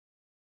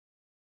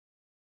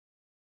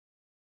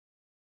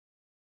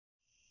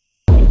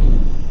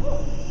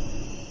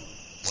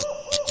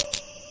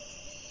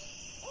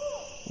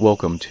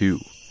Welcome to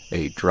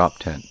a Drop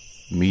Tent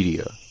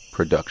Media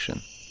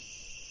production.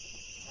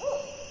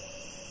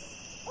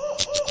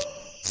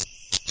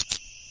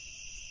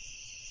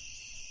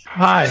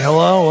 Hi,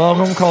 hello,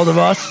 welcome, Call of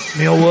Us,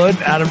 Neil Wood,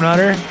 Adam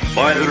Nutter.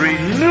 By the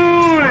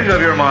renewing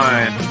of your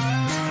mind.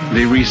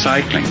 The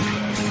recycling.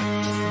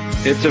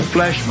 It's a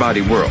flesh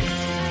body world.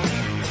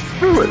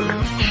 Do it.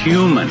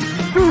 Human.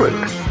 Do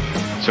it.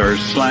 Sir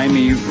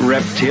slimy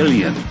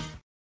reptilian.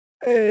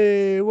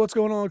 Hey, what's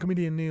going on?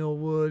 Comedian Neil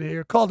Wood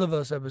here. Call of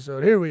Us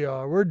episode. Here we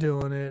are. We're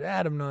doing it.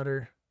 Adam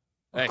Nutter.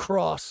 Hey.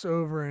 Across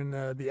over in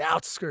the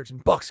outskirts in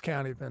Bucks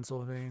County,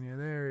 Pennsylvania.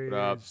 There he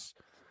is.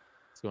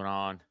 What's going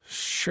on?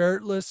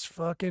 Shirtless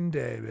fucking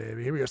day,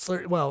 baby. Here we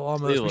go. Well,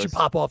 almost. We Sleeveless. should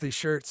pop off these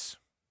shirts.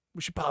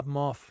 We should pop them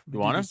off. You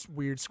want these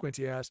weird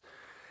squinty ass.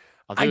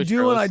 I'll I it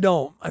do and I shirtless.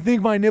 don't. I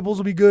think my nipples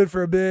will be good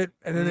for a bit,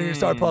 and then they're going to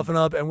start puffing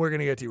up, and we're going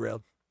to get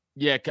derailed.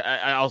 Yeah,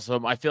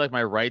 I feel like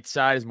my right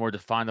side is more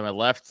defined than my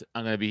left.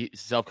 I'm gonna be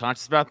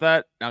self-conscious about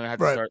that. I'm gonna have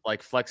to Right. start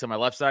like flexing my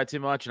left side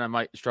too much, and I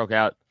might stroke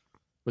out.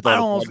 With I all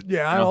the also, blood,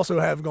 yeah, you I know? also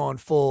have gone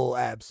full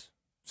abs,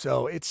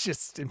 so it's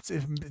just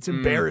it's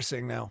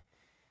embarrassing now.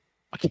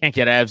 I can't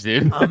get abs,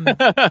 dude. I'm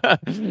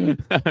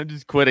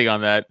just quitting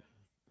on that.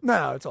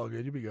 No, it's all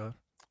good. You'll be good.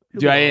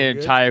 Dude, I ate an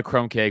entire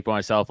crumb cake by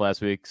myself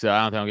last week, so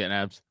I don't think I'm getting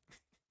abs.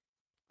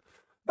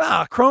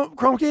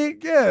 Crumb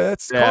cake. Yeah,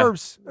 that's Yeah.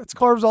 carbs. That's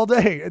carbs all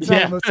day. It's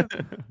not the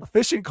most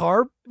efficient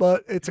carb,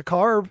 but it's a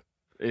carb,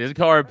 It is a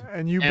carb.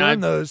 and you And burn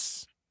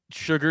those.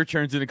 Sugar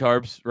turns into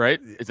carbs, right?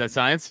 Is that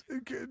science?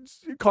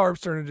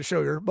 Carbs turn into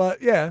sugar,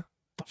 but yeah,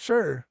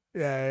 sure.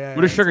 Yeah.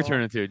 What does it's sugar all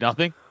turn into?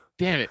 Nothing.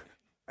 Damn it.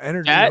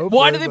 Energy. Fat? hopefully,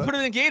 Why did they but put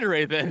it in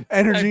Gatorade then?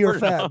 energy I or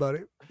don't fat, know. buddy?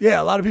 Yeah,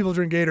 a lot of people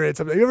drink Gatorade.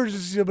 Something. You ever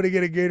just see somebody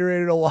get a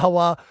Gatorade at a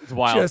Wawa? It's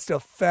wild. Just a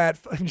fat.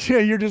 Yeah,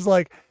 you're just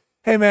like,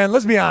 hey man,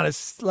 let's be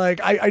honest. Like,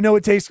 I know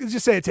it tastes.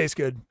 Just say it tastes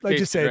good. Like,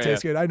 just say it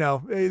tastes good. I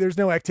know. Hey, there's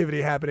no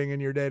activity happening in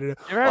your day to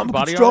day. You ever had I'm a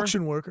body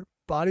construction worker.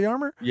 Body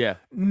armor? Yeah.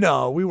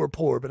 No, we were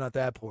poor, but not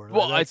that poor.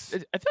 Well, I That's- feel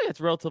like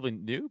it's relatively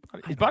new.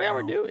 Is body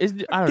armor know. new? I don't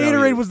know.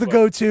 Gatorade either. was the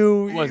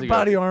go-to. It was the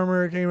Body go-to.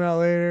 armor came out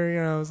later.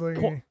 You know, it was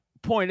like,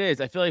 Point is,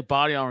 I feel like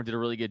Body Armor did a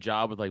really good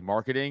job with like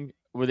marketing,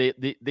 where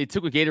they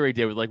took what Gatorade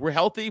did with like we're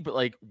healthy, but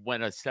like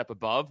went a step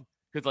above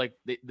because like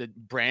the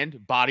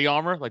brand Body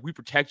Armor, like we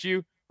protect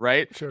you,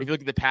 right? Sure. If you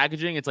look at the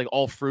packaging, it's like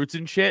all fruits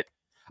and shit.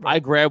 Right. I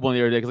grabbed one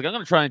the other day because like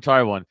I'm gonna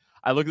try one.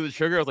 I looked at the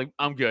sugar, I was like,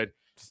 I'm good.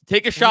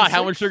 Take a shot. How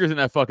much 26? sugar's in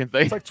that fucking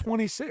thing? it's like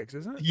 26,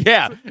 isn't it?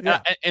 yeah.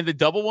 Yeah. And the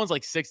double one's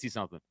like 60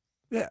 something.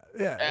 Yeah.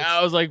 And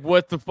I was like,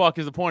 what the fuck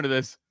is the point of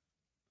this?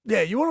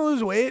 Yeah, you want to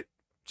lose weight?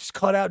 Just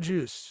cut out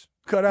juice.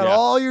 Cut out Yeah.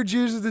 all your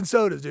juices and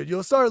sodas, dude.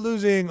 You'll start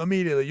losing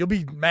immediately. You'll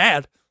be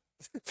mad.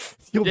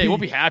 You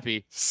won't be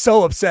happy.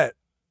 so upset.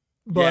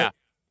 But Yeah.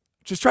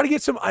 just try to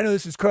get some, I know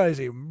this is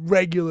crazy,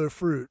 regular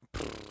fruit.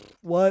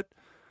 What?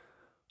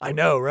 I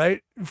know,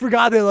 right? You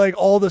forgot that like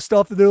all the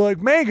stuff that they're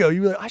like, mango.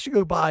 You're like, I should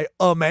go buy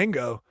a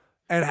mango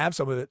and have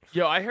some of it.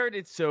 Yo, I heard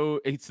it's to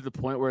the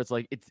point where it's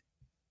like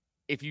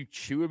if you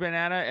chew a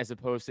banana as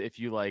opposed to if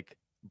you like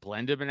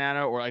blend a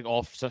banana or like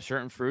all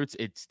certain fruits,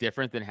 it's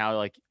different than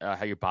how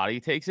how your body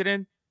takes it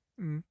in.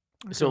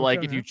 So Okay, like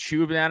okay, if you yeah.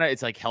 chew a banana,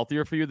 it's like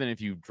healthier for you than if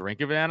you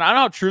drink a banana. I don't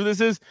know how true this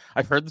is.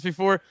 I've heard this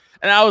before,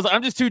 and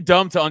I'm just too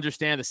dumb to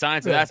understand the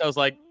science of Yeah. that. So I was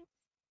like,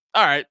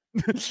 all right,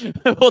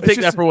 we'll take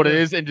that just- for what it yeah.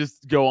 is and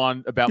just go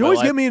on about You my always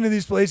life. get me into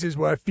these places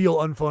where I feel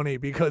unfunny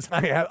because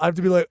I have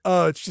to be like,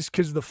 oh, it's just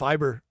because of the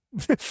fiber.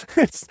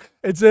 it's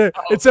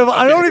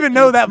I don't even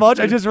know that much.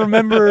 I just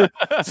remember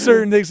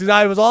certain things. 'Cause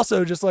I was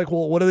also just like,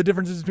 well, what are the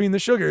differences between the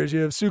sugars? You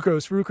have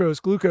sucrose, fructose,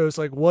 glucose.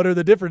 Like, what are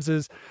the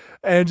differences?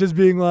 And just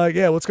being like,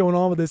 yeah, what's going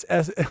on with this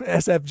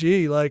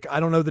SFG? Like, I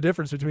don't know the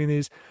difference between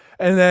these.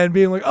 And then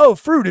being like, oh,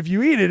 fruit. If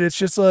you eat it, it's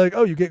just like,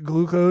 oh, you get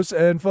glucose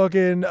and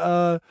fucking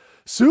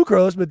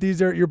sucrose, but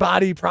these are your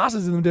body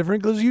processes them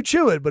different because you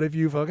chew it. But if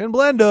you fucking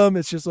blend them,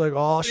 it's just like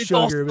all It's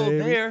all sugar, still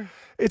baby. there.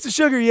 It's a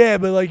sugar, yeah,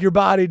 but like your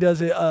body does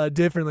it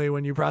differently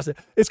when you process.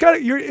 It's kind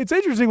of it's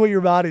interesting what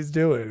your body's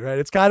doing, right?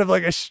 It's kind of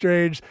like a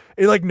strange.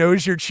 It like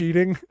knows you're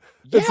cheating.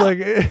 It's Yeah.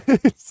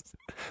 like,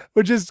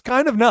 which is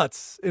kind of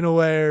nuts in a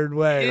weird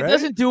way, It right?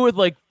 doesn't do it with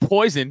like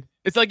poison.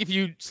 It's like if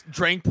you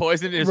drank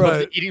poison and it's supposed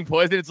Right. to eating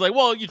poison, it's like,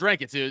 well, you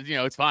drank it, so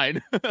it's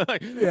fine.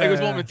 like it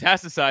was won't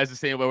metastasize the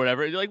same way,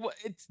 whatever. You're like, well,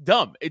 it's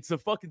dumb. It's a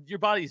fucking your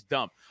body's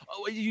dumb.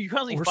 Oh, you're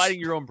constantly Or fighting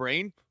your own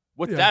brain.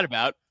 What's Yeah. that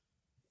about?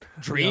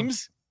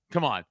 Dreams?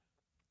 Come on,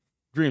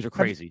 dreams are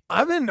crazy.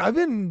 I've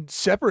been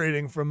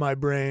separating from my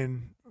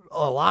brain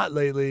a lot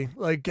lately.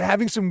 Like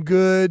having some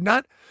good,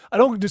 not I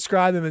don't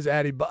describe them as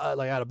out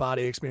of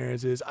body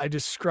experiences. I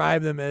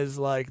describe them as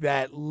like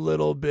that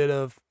little bit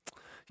of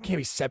you can't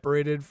be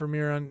separated from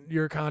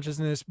your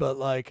consciousness, but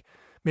like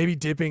maybe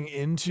dipping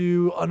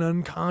into an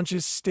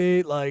unconscious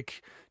state,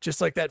 like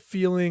just like that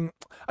feeling.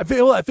 I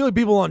feel like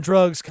people on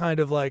drugs kind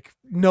of like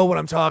know what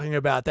I'm talking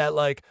about. That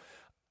like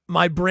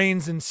my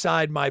brain's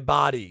inside my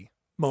body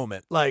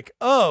moment. Like,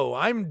 oh,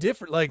 I'm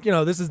different. Like, you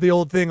know, this is the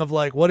old thing of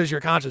like, what is your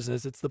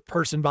consciousness? It's the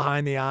person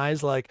behind the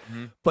eyes. Like,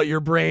 but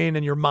your brain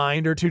and your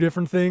mind are two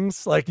different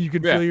things. Like, you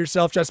can feel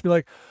yourself just be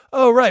like,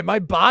 oh, right, my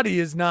body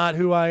is not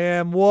who I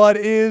am. What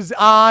is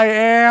I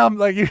am?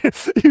 Like,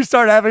 you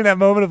start having that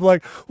moment of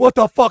like, what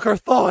the fuck are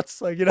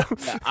thoughts? Like, you know,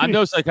 I'm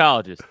no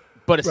psychologist.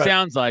 But it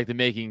sounds like the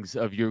makings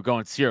of you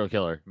going serial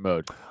killer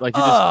mode. Like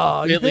you're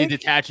just completely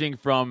detaching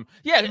from,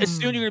 as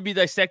soon you're going to be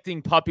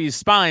dissecting puppies'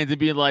 spines and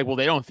being like, well,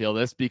 they don't feel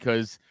this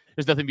because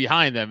there's nothing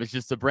behind them. It's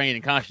just the brain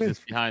and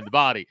consciousness behind the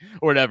body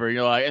or whatever.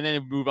 You're like, and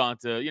then move on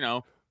to, you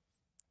know,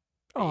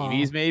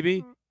 babies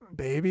maybe.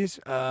 Babies?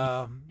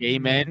 Gay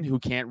men who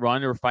can't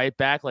run or fight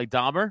back like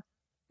Dahmer.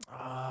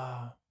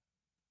 I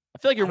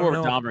feel like you're more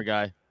of a Dahmer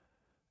guy.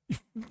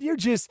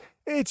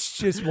 It's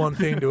just one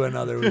thing to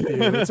another with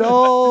you. It's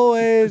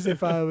always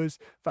if I was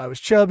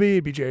chubby,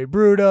 it'd be Jerry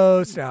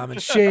Brudos. Now I'm in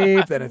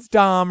shape, then it's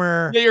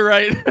Dahmer. Yeah, you're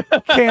right.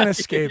 Can't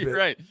escape you're it.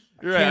 Right.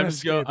 You're right.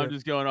 I'm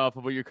just going off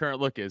of what your current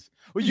look is.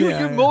 Well,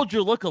 you mold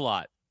your look a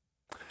lot.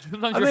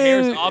 Sometimes your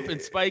hair's up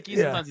and spiky.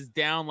 Sometimes it's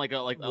down like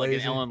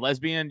an Ellen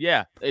lesbian.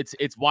 Yeah, it's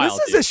wild.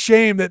 This is a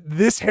shame that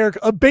this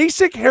haircut, a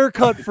basic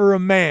haircut for a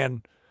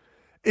man,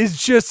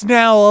 is just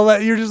now.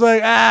 You're just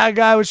like a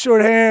guy with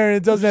short hair and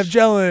it doesn't have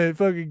gel in it.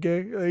 Fucking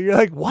gay. You're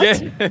like,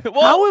 what? Yeah.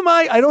 Well, how am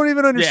I? I don't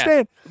even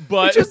understand. Yeah,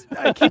 but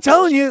I keep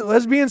telling you,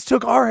 lesbians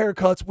took our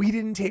haircuts. We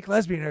didn't take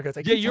lesbian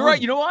haircuts. You're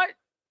right. You know what?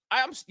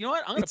 I'm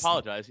gonna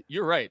apologize.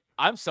 You're right.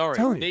 I'm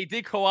sorry. They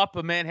did co-op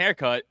a man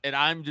haircut, and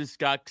I'm just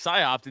got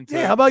psyoped into.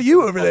 Yeah, how about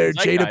you over there,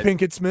 Jada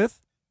Pinkett Smith?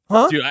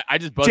 Huh? Dude, I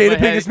just buzzed Jada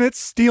Pinkett Smith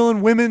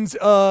stealing women's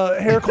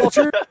hair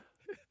culture.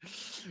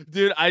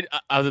 Dude, I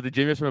was at the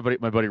gym yesterday.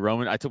 My buddy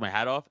Roman. I took my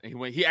hat off,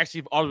 and he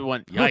actually audibly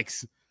went,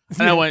 "Yikes!"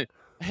 And I went,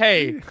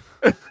 "Hey,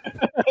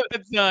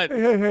 that's not.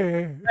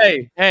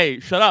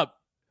 Hey, shut up!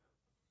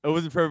 It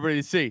wasn't for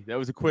everybody to see. That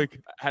was a quick.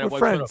 We're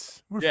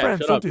friends. We're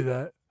friends. Don't do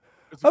that."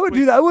 I would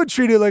do that. I would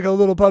treat it like a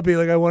little puppy,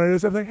 like I wanted to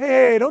say, like,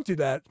 hey, don't do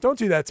that. Don't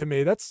do that to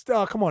me. That's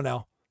come on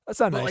now.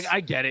 That's not nice. Like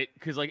I get it,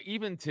 because like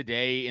even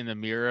today in the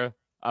mirror,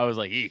 I was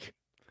like, eek,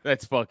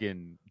 that's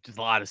fucking just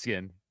a lot of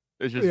skin.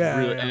 It's just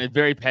really, and it's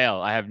very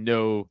pale. I have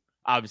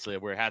obviously I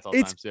wear hats all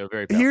the time, so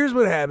very pale. Here's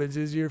what happens: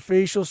 is your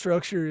facial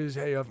structure is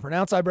you have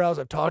pronounced eyebrows.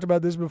 I've talked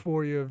about this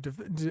before. You have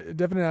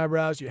definite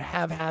eyebrows. You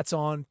have hats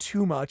on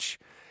too much.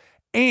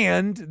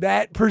 And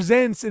that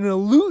presents an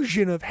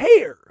illusion of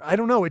hair. I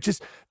don't know.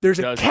 There's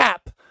a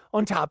cap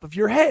on top of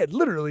your head,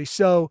 literally.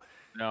 So,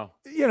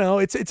 you know,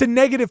 it's a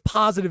negative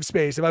positive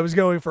space. If I was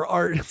going for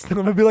art, I'm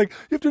going to be like,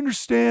 you have to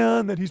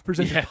understand that he's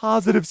presenting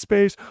positive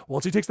space.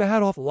 Once he takes the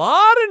hat off, a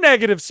lot of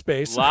negative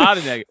space. A lot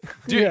of negative.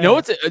 Dude, no,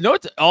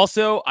 it's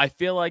also, I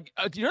feel like,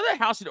 do you know that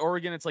house in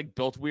Oregon? It's like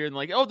built weird and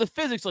like, the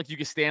physics, like you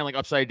can stand like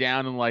upside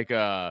down and like,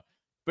 but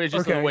it's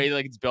just the way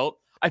like it's built.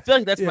 I feel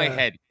like that's my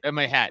head and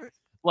my hat.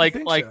 Like,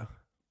 so.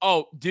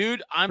 Oh,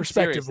 dude, I'm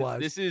serious.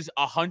 This is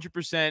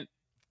 100%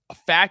 a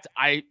fact.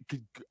 I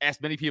could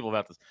ask many people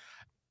about this.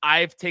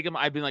 I've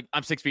been like,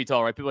 I'm 6 feet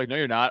tall, right? People are like, no,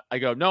 you're not. I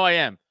go, no, I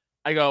am.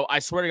 I go, I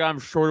swear to God, I'm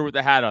shorter with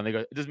the hat on. They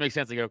go, it doesn't make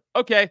sense. I go,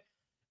 okay.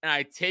 And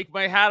I take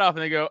my hat off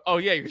and they go, oh,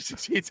 yeah, you're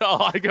 6 feet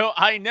tall. I go,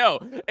 I know.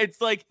 It's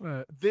like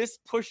this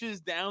pushes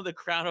down the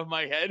crown of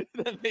my head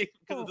because it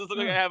doesn't look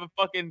like I have a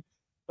fucking,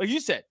 like you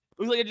said, it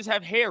looks like I just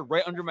have hair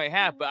right under my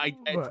hat. But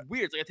it's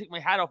weird. It's like I take my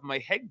hat off and my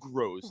head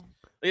grows.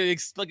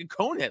 It's like a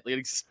cone head. Like it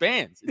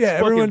expands. It's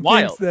everyone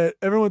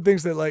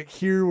thinks that like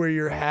here where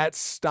your hat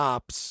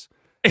stops,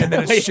 and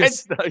then it's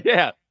just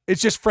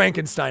it's just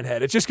Frankenstein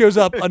head. It just goes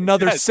up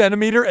another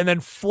centimeter and then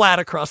flat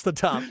across the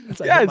top. It's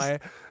like I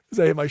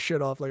hit my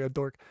shit off like a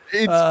dork.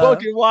 It's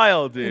fucking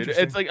wild, dude.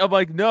 It's like I'm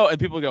like no, and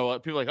people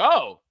are like,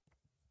 oh,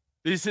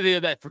 they say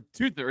that for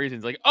two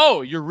reasons. Like,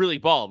 oh, you're really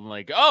bald. I'm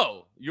like,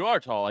 oh, you are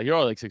tall. Like,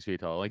 you're like 6 feet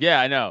tall. Like, yeah,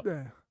 I know.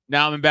 Yeah.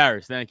 Now I'm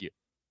embarrassed. Thank you.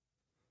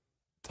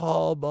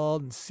 Tall,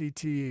 bald, and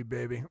CTE,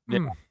 baby.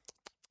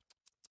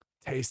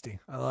 Tasty.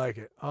 I like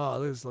it. Oh,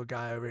 look at this little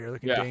guy over here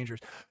looking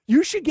dangerous.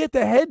 You should get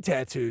the head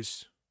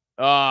tattoos.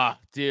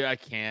 Dude, I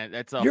can't.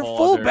 You're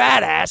full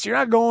badass. You're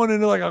not going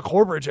into like a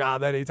corporate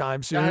job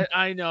anytime soon.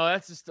 I know.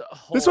 That's just a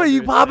whole this way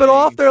you pop it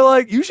off. They're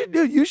like, you should.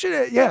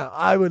 Yeah,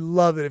 I would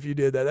love it if you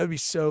did that. That'd be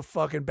so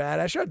fucking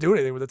badass. You're not doing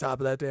anything with the top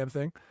of that damn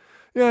thing.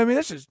 Yeah, I mean,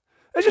 that's just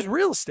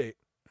real estate.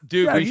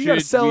 Dude, we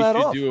should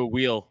do a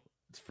wheel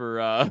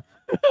for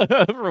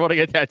for when I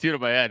get tattooed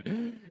on my head,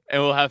 and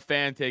we'll have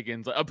fan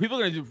takings. Like, people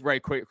are gonna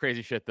do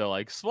crazy shit though,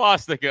 like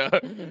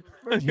swastika.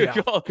 Yeah,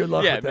 good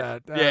luck with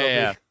that.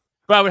 Yeah.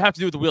 But I would have to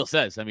do what the wheel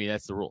says. I mean,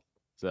 that's the rule.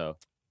 So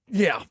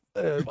yeah,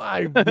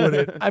 I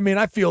wouldn't. I mean,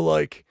 I feel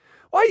like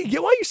why are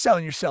you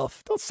selling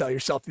yourself? Don't sell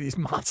yourself to these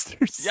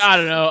monsters. Yeah, I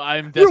don't know.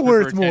 I'm desperate. You're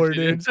worth more,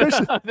 dude.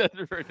 Especially I'm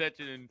desperate for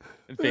attention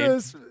and fame.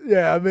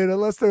 Yeah, I mean,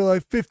 unless they're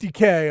like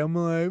 $50K, I'm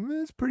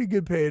like, it's pretty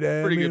good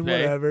payday. Pretty good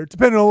pay. Whatever,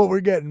 depending on what we're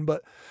getting.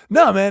 But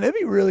no, man, it'd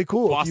be really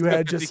cool if you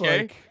had 50K? Just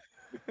like.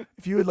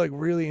 If you had like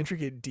really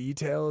intricate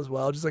detail as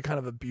well, just like kind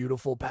of a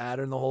beautiful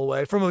pattern the whole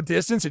way. From a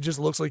distance, it just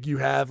looks like you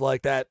have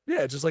like that.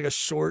 Yeah, just like a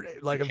short,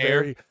 like a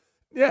very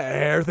Yeah, a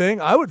hair thing.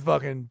 I would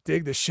fucking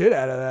dig the shit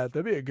out of that.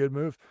 That'd be a good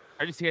move.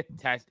 I just get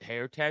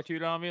hair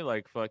tattooed on me,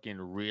 like fucking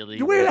really.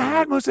 You wear the really-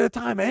 hat most of the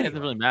time It anyway.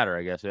 doesn't really matter,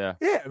 I guess. Yeah.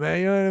 Yeah, man,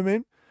 you know what I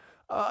mean?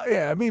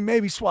 Yeah, I mean,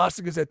 maybe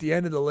swastikas at the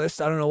end of the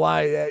list. I don't know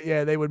why,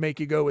 yeah, they would make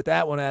you go with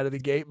that one out of the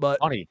gate, but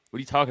Funny. What are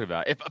you talking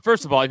about? If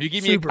first of all, if you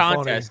give me a Super funny.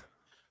 contest,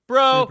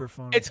 bro, Super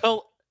funny. it's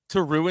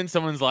to ruin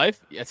someone's life.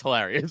 Yeah, it's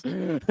hilarious.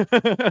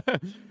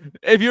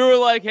 If you were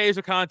like, "Hey, it's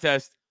a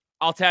contest.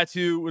 I'll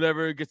tattoo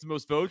whatever gets the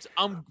most votes."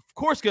 I'm of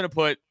course gonna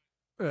put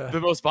Yeah.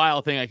 the most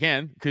vile thing I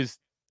can because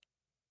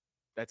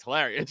that's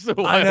hilarious. So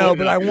I why know,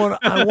 wouldn't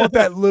but I want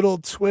that little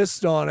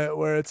twist on it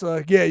where it's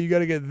like, yeah, you got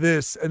to get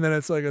this, and then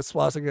it's like a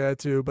swastika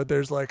too, but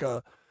there's like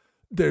a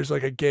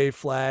gay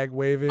flag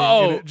waving, in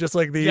Oh, it, just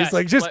like these, yes,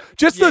 like just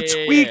yeah, the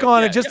yeah, tweak yeah,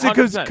 on yeah, it, just yeah,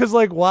 because 100%.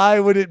 like why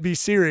would it be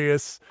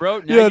serious? Bro,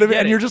 You now know what I mean? get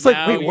And it. you're just like,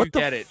 Now wait, you what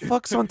get the it.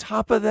 fuck's on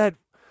top of that?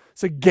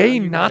 It's a gay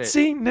you get it.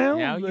 Nazi now.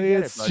 Now you Like, get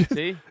it, it's bud. just-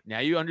 See, now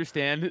you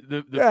understand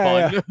the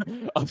Yeah,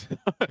 fun of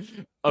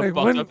like, fucked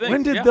when up things.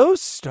 when did yeah.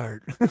 those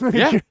start?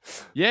 Yeah,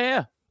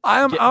 yeah.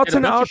 I am Get- out get a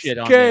and bunch of out shit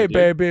on gay, there,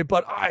 dude. baby,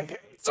 but I hate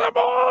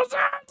Samoas.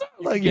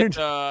 Like you're Get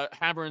the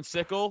hammer and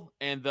sickle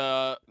and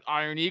the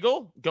Iron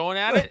Eagle going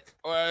at it,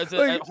 or is it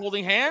like-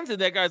 holding hands? And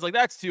that guy's like,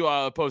 "That's two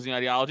opposing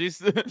ideologies.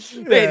 They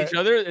Yeah. hate each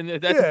other, and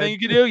that's Yeah. the thing you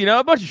can do. You know,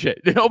 a bunch of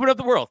shit. Open up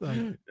the world."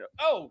 Like-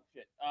 Oh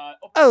shit.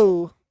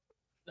 oh.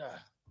 Uh,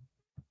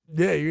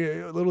 Yeah,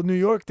 you're a little New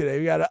York today.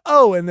 We got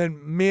and then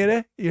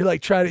mire. You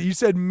like you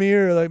said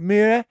mirror, like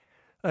mire.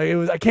 Like it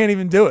was, I can't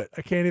even do it.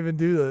 I can't even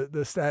do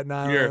the Staten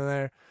Island Mirror. in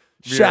there.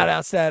 Mirror. Shout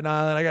out Staten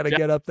Island. I got to Shout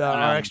get up Staten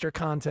our Island. extra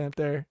content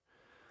there.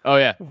 Oh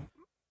yeah.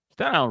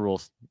 Staten Island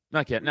rules.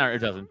 Not yet. No, it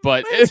doesn't.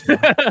 But It's fun.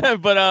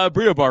 but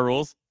Burrito Bar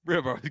rules.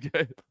 Burrito Bar was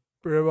good.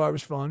 Burrito Bar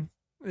was fun.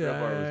 Burrito Yeah,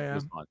 Bar yeah,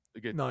 was fun. A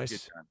good, Nice.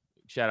 Good time.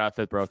 Shout out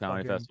Fifth Borough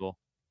Comedy Fucking- Festival.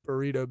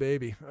 Burrito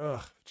baby.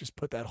 Ugh, just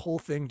put that whole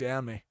thing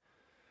down me.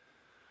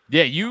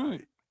 Yeah,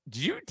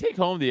 did you take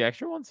home the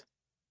extra ones?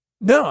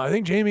 No, I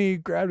think Jamie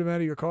grabbed him out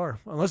of your car.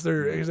 Unless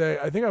they're, 'cause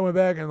I think I went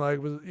back and like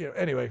was,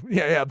 anyway,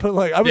 yeah. But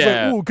like I was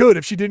Yeah. like, ooh, good.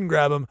 If she didn't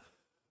grab him,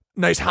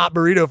 nice hot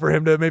burrito for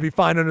him to maybe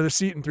find under the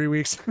seat in 3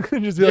 weeks,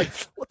 and just be like,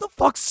 what the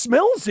fuck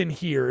smells in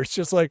here? It's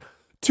just like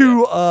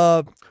two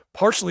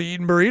partially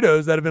eaten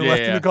burritos that have been Yeah,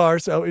 left in yeah. the car.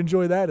 So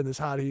enjoy that in this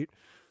hot heat.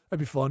 That'd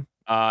be fun.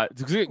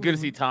 It's good to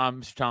see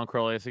Mr. Tom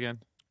Corliss again.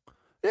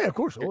 Yeah, of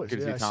course, Good- always. good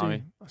to Yeah, see I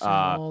Tommy. see him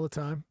all the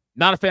time.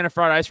 Not a fan of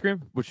fried ice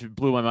cream, which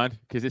blew my mind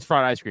because it's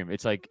fried ice cream.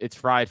 It's like it's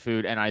fried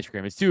food and ice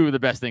cream. It's two of the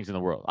best things in the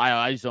world.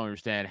 I just don't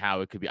understand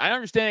how it could be. I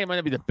understand it might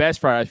not be the best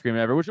fried ice cream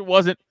ever, which it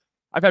wasn't.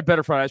 I've had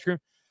better fried ice cream,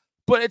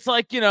 but it's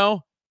like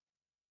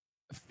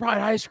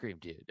fried ice cream,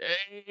 dude.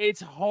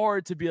 It's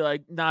hard to be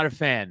like not a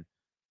fan.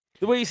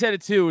 The way he said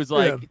it too was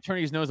like Yeah.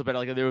 turning his nose up at it,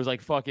 like there was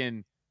like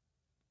fucking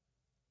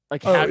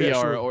like Oh, yeah,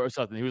 caviar sure. or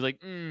something. He was like,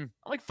 I'm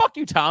like, fuck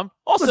you, Tom.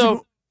 Also, Listen,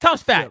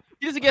 Tom's fat. yeah.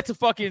 He doesn't get to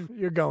fucking.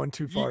 You're going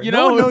too far. you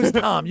No one know? knows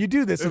Tom. You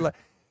do this. Like,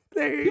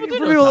 People do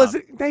for know people Tom.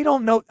 listen, they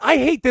don't know. I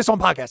hate this on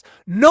podcasts.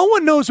 No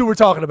one knows who we're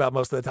talking about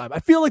most of the time. I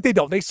feel like they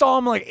don't. They saw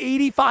him like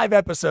 85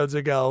 episodes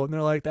ago, and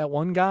they're like, that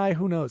one guy,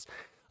 who knows?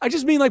 I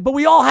just mean like, but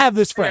we all have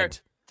this Fair.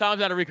 friend. Tom's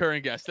not a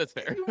recurring guest. That's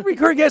fair.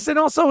 Recurring guest, and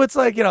also it's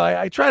like,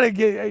 I try to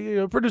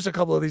get produce a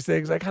couple of these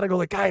things. I kind of go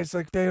like, guys,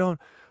 like they don't.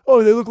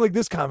 Oh, they look like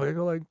this comic. I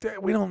go like,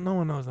 we don't. No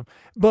one knows them.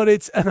 But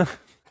it's,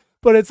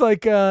 but it's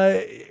like,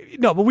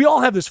 no. But we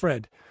all have this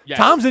friend. Yes.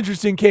 Tom's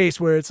interesting case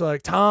where it's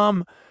like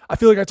Tom. I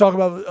feel like I talk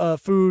about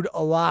food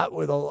a lot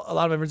with a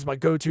lot of my friends. It's my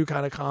go-to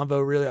kind of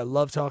convo. Really, I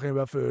love talking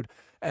about food.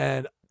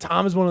 And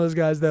Tom is one of those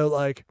guys though,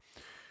 like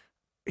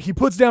he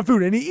puts down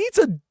food and he eats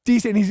a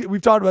decent.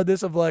 We've talked about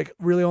this of like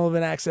really only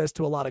having access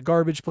to a lot of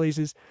garbage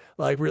places,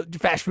 like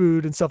fast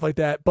food and stuff like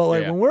that. But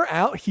like Yeah. when we're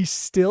out, he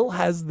still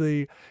has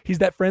he's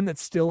that friend that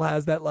still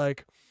has that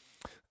like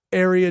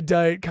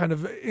erudite kind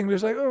of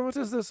English. Like, oh, what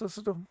is this? This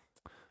is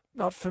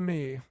not for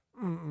me.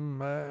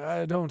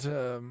 I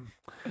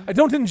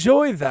don't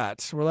enjoy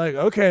that. We're like,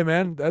 okay,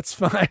 man, that's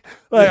fine.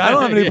 Like, I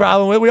don't have any Yeah.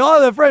 problem with it. We all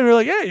have that friend. We're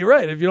like, yeah, you're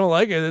right. If you don't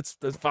like it,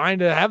 it's fine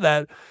to have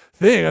that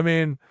thing. I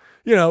mean,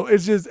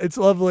 it's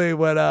lovely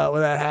when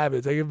that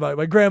happens. Like if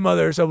my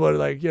grandmother or someone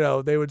like,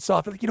 they would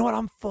soften, like, you know what,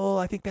 I'm full.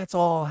 I think that's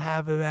all I'll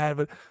have of that.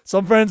 But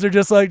some friends are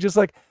just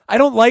like, I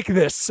don't like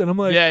this. And I'm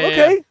like, Yeah,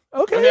 yeah,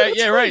 okay, Yeah, that's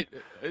yeah, fine. right.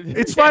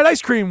 It's fried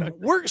ice cream.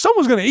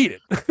 Someone's gonna eat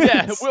it.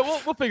 Yeah,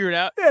 we'll figure it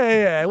out.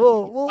 yeah.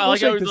 We'll I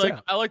shake was this like,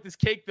 out. I like this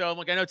cake though. I'm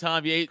like, I know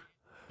Tom, you ate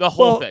the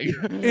whole thing.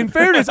 In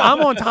fairness, I'm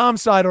on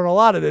Tom's side on a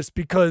lot of this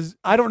because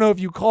I don't know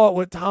if you caught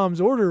what Tom's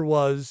order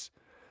was.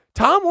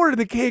 Tom ordered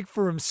the cake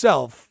for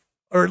himself,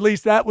 or at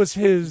least that was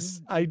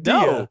his idea.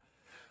 No.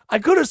 I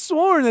could have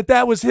sworn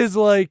that was his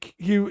like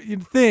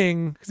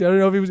thing because I don't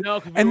know if he was. No,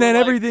 'cause we and were then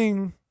like,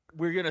 everything.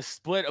 we're gonna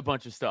split a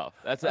bunch of stuff.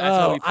 That's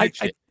how we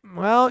pitched it.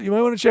 Well, you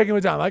might want to check in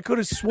with Tom. I could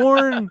have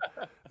sworn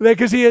that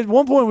because he at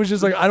one point was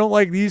just like, I don't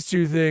like these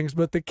two things,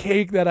 but the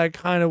cake that I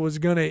kind of was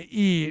gonna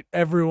eat,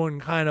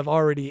 everyone kind of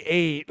already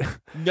ate.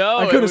 No,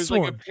 I it coulda was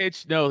like a sworn.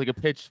 pitch. No, like a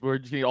pitch. We're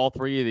just gonna eat all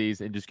three of these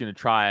and just gonna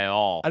try it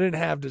all. I didn't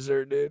have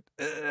dessert, dude.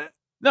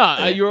 No,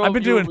 I've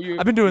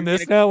been doing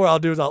this now where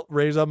I'll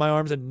raise up my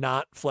arms and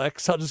not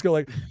flex. I'll just go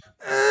like,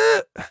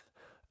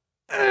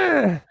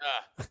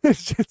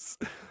 it's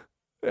just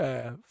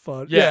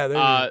fun.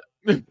 Yeah,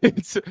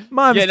 it's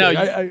my mistake.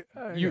 No,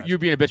 you're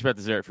being a bitch about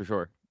dessert for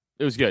sure.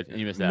 It was good, and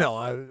you missed that. No,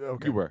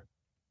 okay. You were.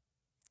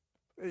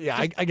 Yeah,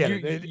 I get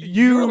it.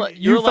 You're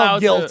You allowed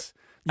felt guilt. to-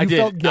 You I did.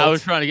 felt guilt. I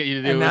was trying to get you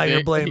to do it. And now with you're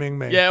me. blaming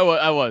me. Yeah, well,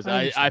 I was. I I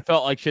understand.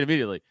 felt like shit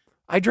immediately.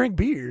 I drank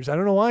beers. I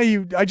don't know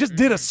why I just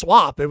did a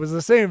swap. It was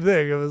the same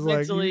thing. It was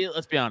Mentally, like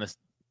let's be honest.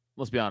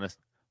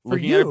 for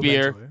Looking you, at a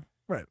beer, mentally.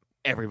 Right?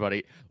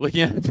 everybody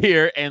looking at a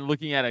beer and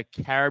looking at a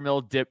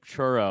caramel dip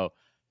churro.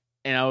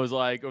 And I was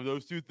like, are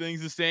those two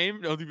things the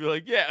same? They'll be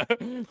like, yeah,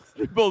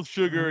 they're both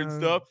sugar and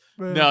stuff.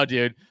 No,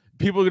 dude.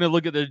 People are going to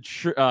look at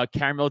the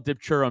caramel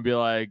dip churro and be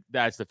like,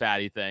 that's the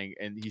fatty thing.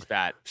 And he's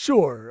fat.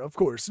 Sure, of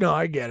course. No,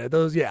 I get it.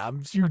 Those, yeah,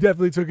 you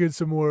definitely took in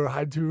some more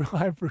high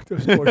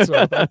fructose corn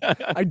syrup.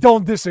 I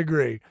don't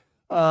disagree,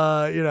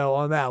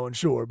 on that one,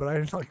 sure. But I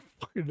had I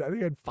think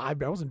I had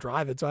 5. I wasn't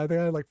driving, so I think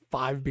I had like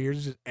 5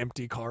 beers, just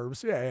empty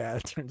carbs. Yeah,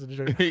 it turns into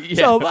sugar. Yeah.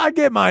 So I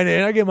get mine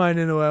in. I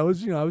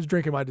was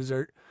drinking my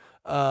dessert.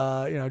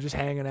 Just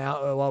hanging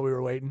out while we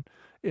were waiting.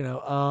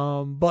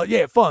 But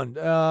yeah, fun.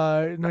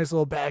 Nice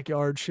little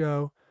backyard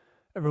show.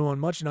 Everyone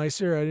much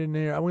nicer. I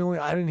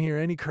didn't hear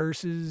any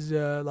curses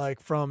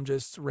from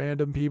just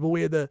random people.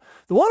 We had the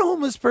one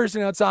homeless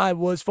person outside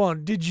was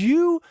fun. Did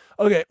you?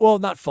 Okay, well,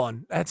 not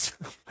fun. That's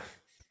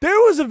there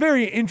was a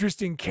very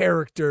interesting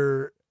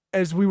character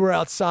as we were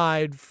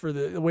outside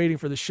waiting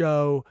for the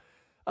show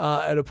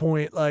at a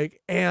point,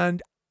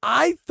 and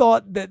I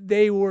thought that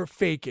they were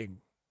faking.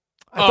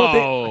 I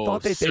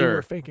thought they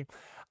were faking.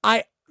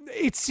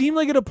 It seemed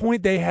like at a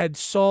point they had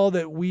saw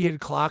that we had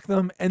clocked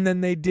them, and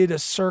then they did a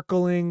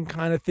circling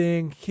kind of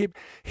thing.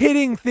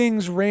 Hitting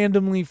things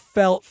randomly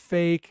felt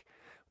fake.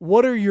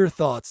 What are your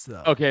thoughts,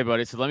 though? Okay,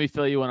 buddy. So let me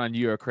fill you in on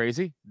you are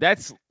crazy.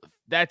 That's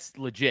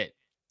legit.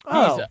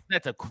 Oh.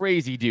 That's a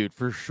crazy dude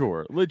for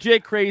sure.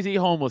 Legit crazy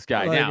homeless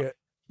guy. Now, it.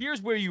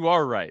 here's where you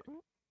are right.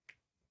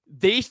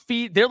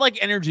 They're like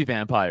energy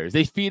vampires.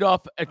 They feed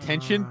off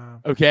attention.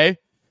 Okay.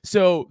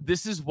 So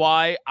this is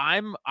why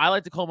I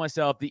like to call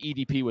myself the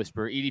EDP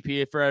whisperer.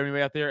 EDP, for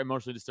everybody out there,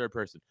 emotionally disturbed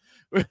person.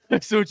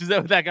 So which is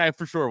what that guy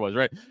for sure was,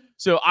 right?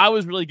 So I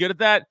was really good at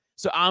that.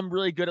 So I'm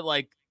really good at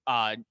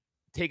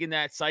taking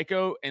that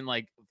psycho and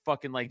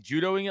fucking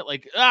judoing it,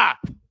 like a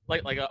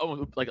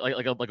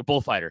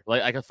bullfighter.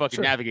 Like I can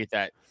fucking navigate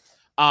that.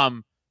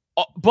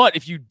 But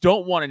if you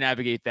don't want to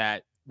navigate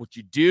that, what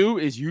you do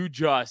is you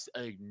just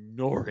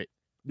ignore it.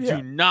 Yeah.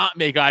 Do not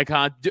make eye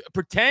contact.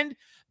 Pretend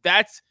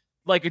that's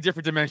like a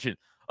different dimension.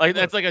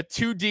 That's like a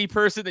 2D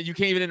person that you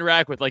can't even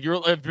interact with. Like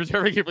you're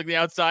observing it from the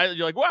outside, and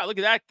you're like, wow, look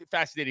at that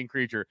fascinating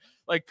creature.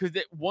 Because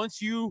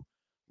once you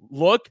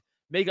look,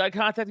 make eye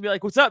contact, and be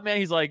like, what's up, man?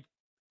 He's like,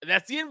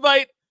 that's the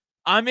invite.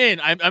 I'm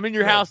in. I'm in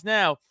your house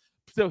now.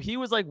 So he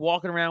was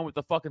walking around with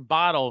the fucking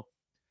bottle,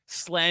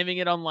 slamming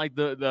it on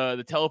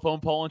the telephone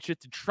pole and shit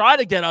to try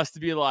to get us to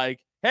be like,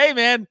 hey,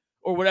 man,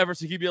 or whatever.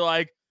 So he'd be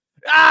like,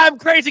 I'm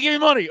crazy, give me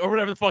money, or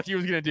whatever the fuck he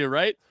was gonna do,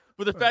 right?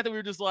 But the fact that we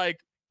were just like,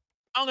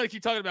 I'm going to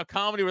keep talking about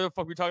comedy, where the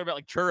fuck we're talking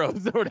about,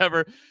 churros or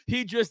whatever.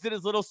 He just did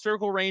his little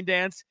circle rain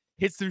dance,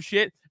 hit some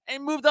shit,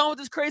 and moved on with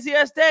this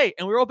crazy-ass day,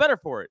 and we were all better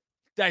for it.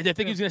 Did I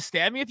think he was going to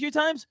stab me a few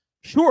times?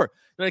 Sure.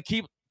 Did I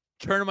keep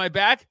turning my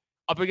back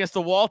up against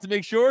the wall to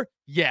make sure?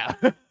 Yeah.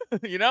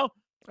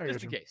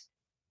 Just in case.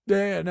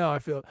 Yeah, no, I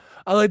feel it.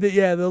 I like that,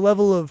 yeah, the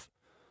level of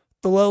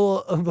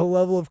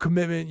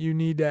commitment you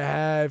need to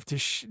have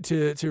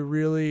to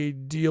really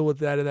deal with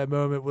that in that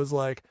moment was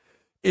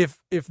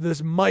if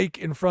this mic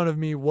in front of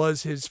me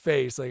was his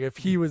face, if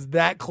he was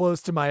that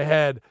close to my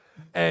head,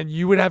 and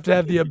you would have to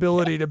have the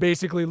ability to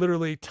basically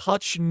literally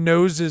touch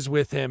noses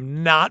with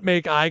him, not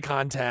make eye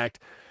contact,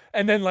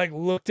 and then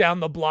look down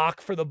the block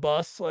for the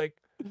bus,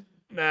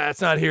 nah, it's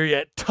not here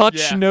yet.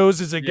 Touch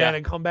noses again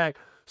and come back.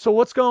 So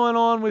what's going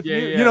on with you?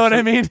 Yeah. You know what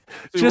I mean?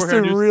 So just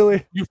to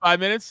really... You 5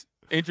 minutes?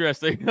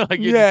 Interesting. You're trying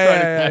to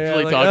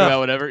actually talk about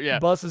whatever. Yeah.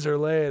 Buses are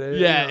late.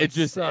 It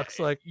just sucks.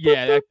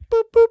 Boop,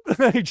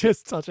 boop. They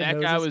just touch that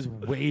noses. guy was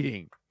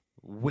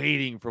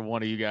waiting for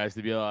one of you guys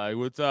to be like,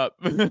 "What's up?"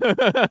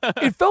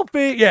 It felt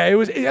big. Yeah, it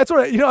was. That's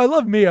what I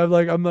love. Me, I'm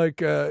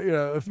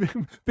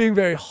being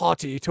very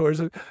haughty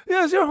towards it.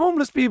 Yes, you're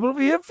homeless people.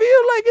 You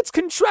feel like it's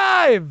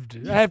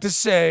contrived. I have to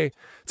say,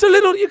 it's a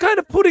little. You're kind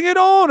of putting it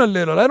on a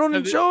little. I don't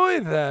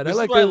enjoy that. I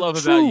like what I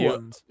love true about you.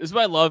 Ones. This is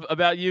what I love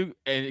about you,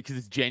 and because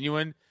it's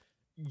genuine.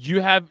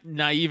 You have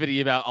naivety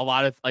about a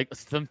lot of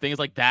some things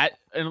like that,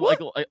 and what?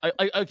 the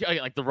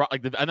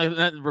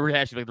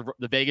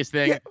Vegas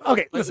thing. Yeah,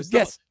 okay, listen,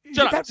 yes,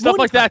 shut up. Stuff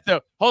like that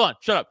though. Hold on,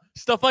 shut up.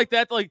 Stuff like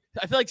that. I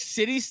feel like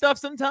city stuff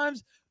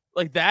sometimes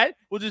like that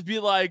will just be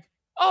like,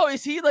 oh,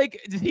 is he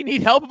does he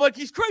need help? I'm like,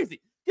 he's crazy.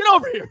 Get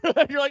over here.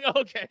 You're like,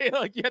 okay,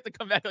 you have to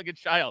come back like a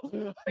child.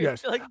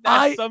 Yes,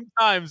 that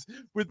sometimes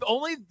with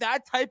only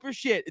that type of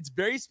shit. It's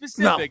very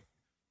specific. No.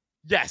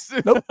 Yes.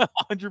 Nope.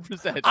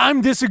 100%.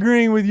 I'm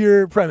disagreeing with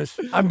your premise.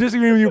 Because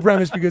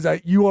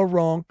you are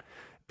wrong.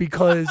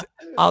 because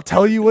I'll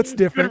tell you what's Good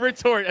different.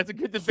 retort. That's a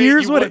good debate.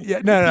 Here's You what won. it, yeah,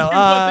 no, You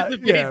won the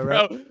debate, yeah,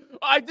 right. bro.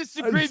 I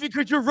disagree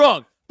because you're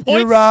wrong.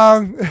 You're Points.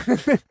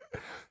 wrong.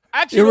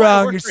 Actually, You're you know what? It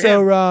wrong. worked You're for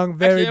so him. wrong.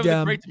 Very Actually, that was a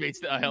dumb. great debate.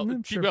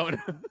 Keep Sure.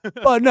 going.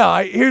 But no,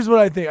 here's what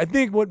I think. I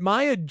think what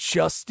my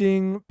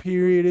adjusting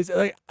period is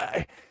like.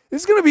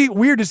 This is gonna be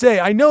weird to say.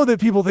 I know that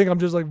people think I'm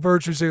just like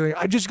virtue signaling.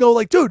 I just go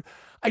like, dude,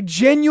 I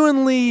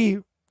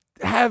genuinely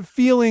have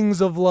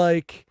feelings of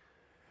like,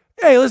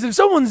 hey, listen, if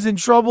someone's in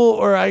trouble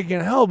or I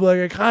can help, like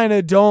I kind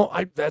of don't.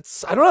 I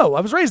don't know.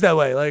 I was raised that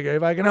way. Like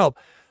if I can help.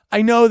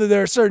 I know that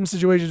there are certain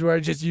situations where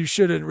you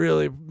shouldn't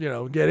really,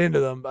 get into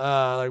them.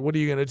 Like, what are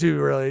you going to do,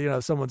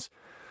 really? Someone's,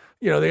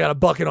 they got a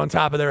bucket on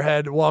top of their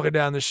head walking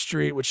down the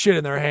street with shit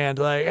in their hand.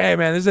 Like, hey,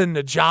 man, this isn't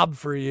a job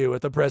for you at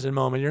the present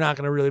moment. You're not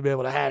going to really be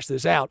able to hash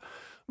this out.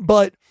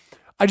 But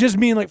I just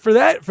mean, like, for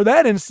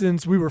that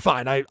instance, we were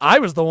fine. I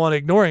was the one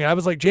ignoring it. I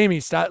was like, Jamie,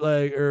 stop,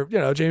 like, or,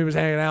 Jamie was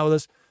hanging out with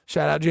us.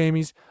 Shout out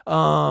Jamie's,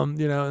 and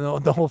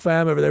the whole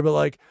fam over there. But,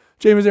 like,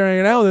 Jamie was there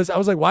hanging out with us. I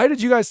was like, why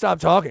did you guys stop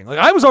talking? Like,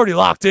 I was already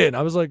locked in.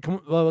 I was like,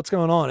 well, what's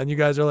going on? And you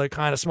guys are like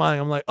kind of smiling.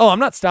 I'm like, oh, I'm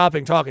not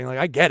stopping talking. Like,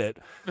 I get it.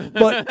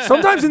 But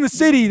sometimes in the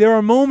city, there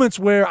are moments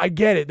where I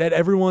get it, that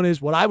everyone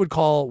is what I would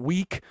call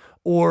weak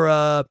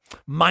or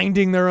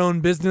minding their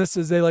own business,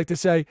 as they like to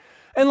say.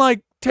 And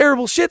like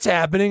terrible shit's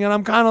happening. And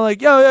I'm kind of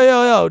like,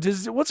 yo,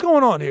 what's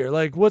going on here?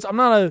 Like, I'm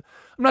not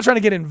trying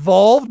to get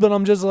involved, but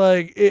I'm just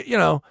like,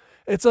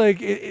 it's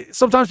like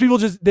sometimes people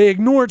they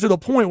ignore it to the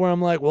point where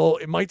I'm like, well,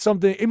 it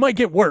might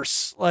get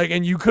worse. Like,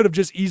 and you could have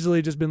just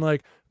easily just been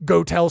like,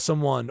 go tell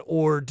someone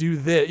or do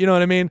this. You know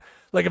what I mean?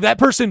 Like if that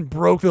person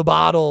broke the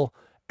bottle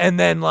and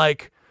then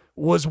like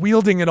was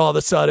wielding it all of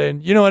a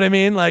sudden, you know what I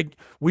mean? Like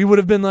we would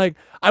have been like,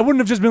 I wouldn't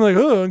have just been like,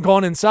 oh, and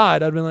gone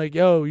inside. I'd been like,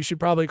 yo, you should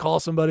probably call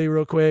somebody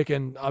real quick.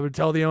 And I would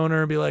tell the owner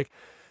and be like,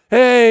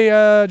 hey,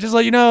 just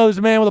let you know, there's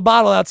a man with a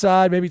bottle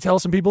outside. Maybe tell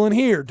some people in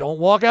here. Don't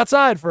walk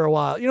outside for a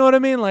while. You know what I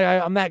mean? Like,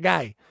 I'm that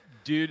guy.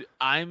 Dude,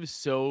 I'm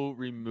so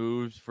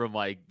removed from,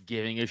 like,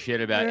 giving a shit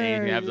about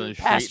anything that happens on the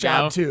street past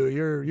now. job, too.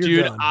 You're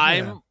Dude,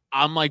 done.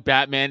 I'm like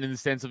Batman in the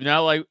sense of,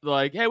 like,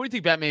 hey, what do you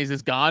think Batman is?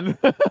 Just gone?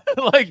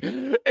 Like,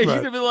 and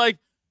you could be like,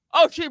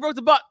 oh, she broke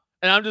the butt.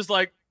 And I'm just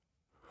like,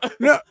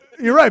 no,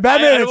 you're right.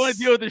 Batman. I don't want to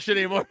deal with this shit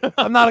animore.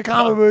 I'm not a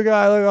comic book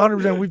guy, like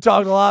 100%. We've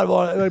talked a lot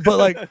about it, like, but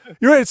like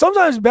you're right.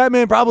 Sometimes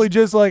Batman probably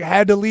just like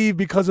had to leave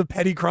because of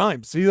petty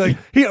crimes.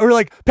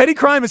 Petty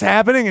crime is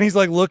happening, and he's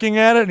like looking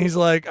at it, and he's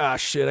like, ah,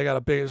 shit, I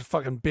got a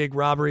fucking big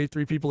robbery.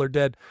 3 people are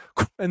dead,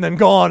 and then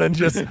gone, and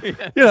just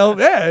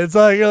it's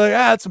like you're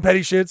like, it's some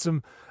petty shit,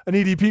 an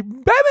EDP.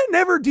 Batman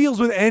never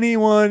deals with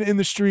anyone in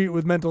the street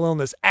with mental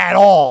illness at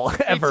all,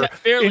 ever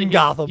in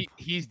Gotham.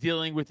 He's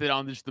dealing with it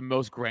on just the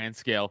most grand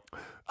scale.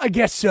 I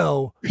guess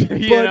so. But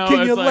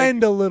can you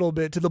lend a little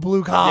bit to the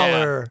blue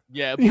collar?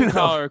 Yeah, blue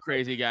collar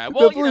crazy guy.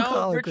 Well,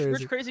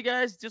 rich crazy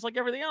guys, just like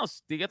everything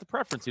else, they get the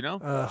preference,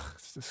 Ugh,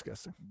 it's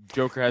disgusting.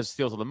 Joker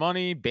steals all the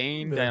money.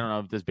 Bane, Yeah. I don't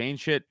know, does Bane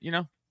shit, Get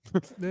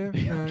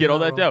all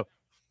that dough.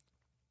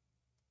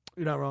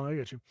 You're not wrong. I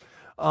get you.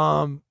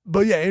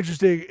 But yeah,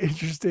 interesting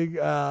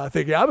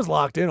thing. Yeah, I was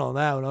locked in on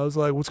that one. I was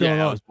like, what's going on?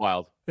 Yeah, that was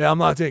wild. Yeah, I'm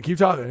locked in. Keep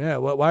talking. Yeah.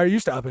 Why are you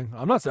stopping?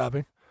 I'm not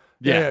stopping.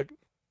 Yeah.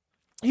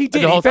 He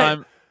did. The whole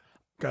time.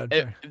 God,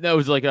 it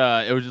was like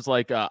it was just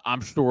like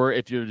I'm sure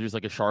if you're just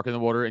like a shark in the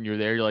water and you're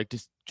there, you're like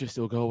just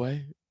it'll go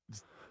away.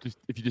 Just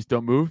if you just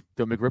don't move,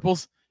 don't make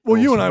ripples.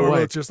 Well, you and I go were away.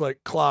 both just like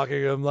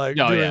clocking him, like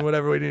doing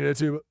whatever we needed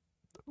to.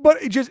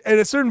 But it just at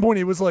a certain point,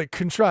 he was like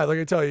contrived. Like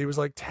I tell you, he was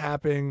like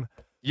tapping.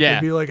 Yeah,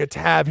 it'd be like a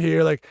tab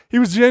here. Like he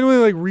was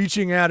genuinely like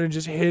reaching out and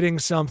just hitting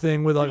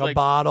something with like a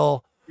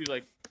bottle. He was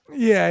like,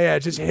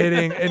 just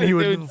hitting, and he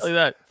would. Like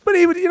that. But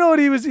he would, you know what?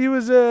 He was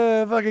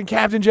fucking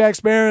Captain Jack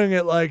Sparrowing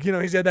it, like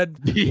he's had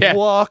that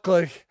walk,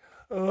 like,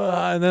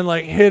 and then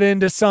like hit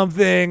into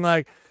something,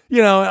 like,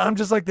 and I'm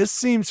just like, this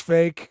seems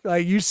fake.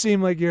 Like you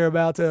seem like you're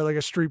about to like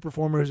a street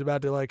performer who's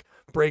about to like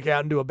break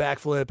out and do a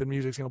backflip and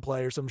music's gonna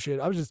play or some shit.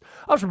 I was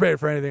prepared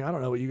for anything. I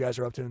don't know what you guys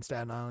are up to in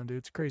Staten Island, dude.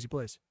 It's a crazy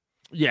place.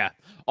 Yeah.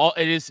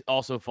 It is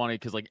also funny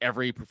because like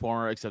every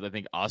performer except I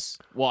think us.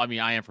 Well, I mean,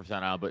 I am from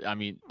Staten Island, but I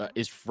mean,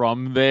 is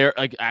from there,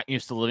 like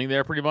still living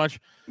there pretty much.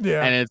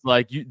 Yeah. And it's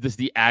like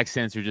the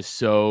accents are just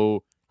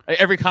so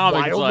every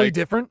comic is wildly like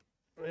different.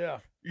 Yeah.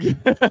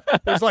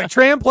 There's like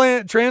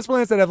transplants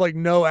that have like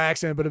no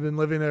accent but have been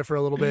living there for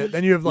a little bit.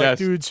 Then you have like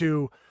dudes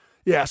who,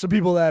 some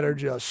people that are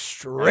just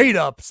straight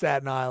up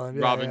Staten Island.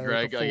 Robin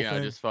Gregg, thing.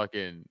 just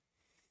fucking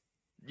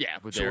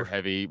with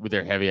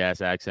their heavy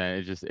ass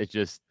accent. It's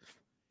just.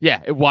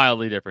 Yeah,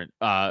 wildly different.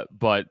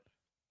 But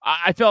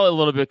I felt a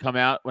little bit come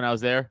out when I was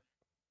there.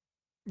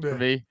 For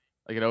me,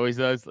 like it always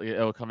does. Like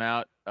it'll come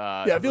out.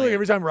 I feel like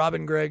every time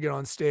Robin Gregg get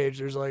on stage,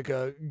 there's like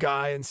a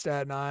guy in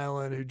Staten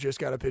Island who just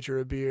got a pitcher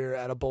of beer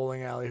at a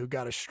bowling alley who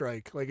got a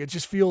strike. Like it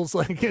just feels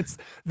like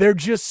they're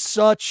just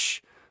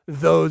such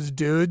those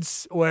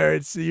dudes where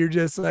you're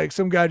just like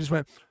some guy just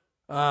went,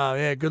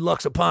 yeah, good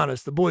luck's upon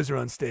us. The boys are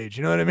on stage.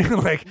 You know what I mean?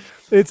 Like,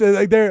 it's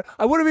like they're.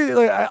 I wouldn't be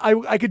like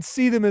I could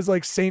see them as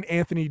like Saint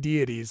Anthony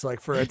deities,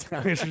 like for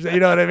Italian. You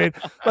know what I mean?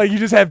 Like you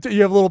just have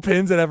you have little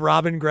pins that have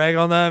Robin Gregg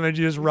on them, and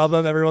you just rub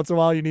them every once in a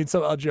while. You need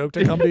a joke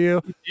to come to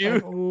you.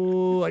 Like,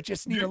 oh, I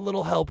just need a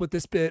little help with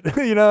this bit.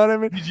 You know what I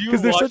mean?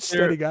 Because they're such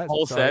steady guys.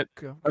 Whole set.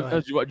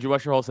 Did you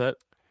watch your whole set?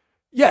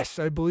 Yes,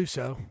 I believe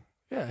so.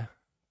 Yeah.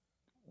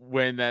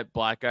 When that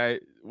black guy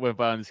went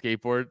by on the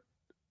skateboard,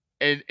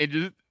 and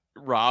just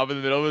Rob in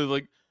the middle was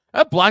like,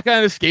 that black guy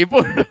on a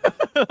skateboard,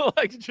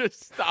 like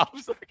just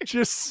stops,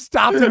 just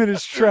stopped him in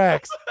his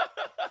tracks.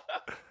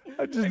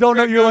 I just don't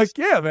know. You're like,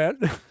 yeah, man.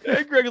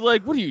 And Greg is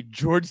like, what are you,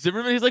 George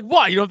Zimmerman? He's like,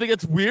 why? You don't think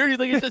that's weird? He's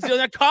like, it's just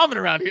that common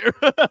around here.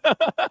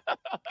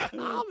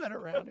 Common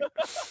around here.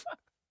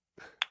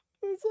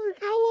 It's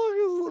like, how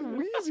long has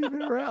Wheezy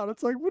been around?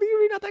 It's like, what do you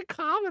mean not that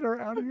common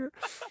around here?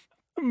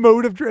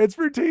 Mode of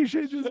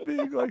transportation just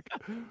being like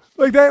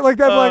that black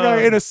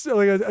guy in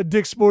a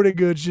Dick's Sporting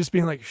Goods just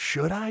being like,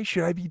 should I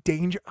be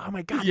dangerous? Oh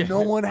my God,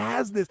 no one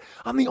has this.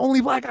 I'm the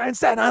only black guy in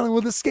Staten Island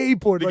with a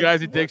skateboard. The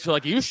guys at Dick's are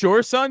like, are you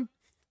sure, son?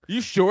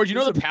 You sure? Do you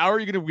know the power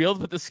you're going to wield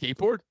with the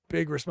skateboard?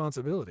 Big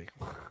responsibility.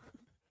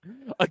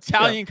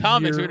 Italian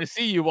comics are going to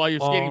see you while you're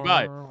skating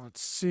by.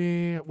 Let's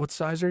see. What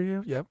size are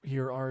you? Yep.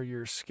 Here are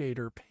your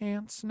skater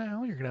pants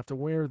now. You're going to have to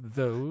wear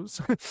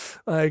those.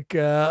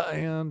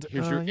 And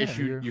here's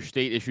your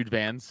state issued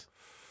Vans.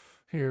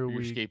 Here your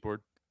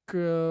skateboard.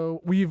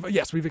 Go. We've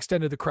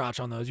extended the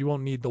crotch on those. You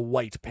won't need the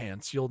white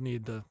pants. You'll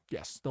need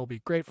they'll be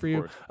great for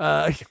you.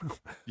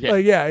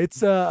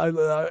 It's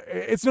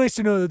nice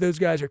to know that those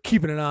guys are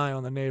keeping an eye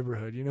on the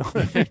neighborhood, you know.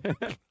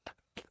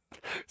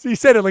 So he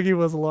said it like he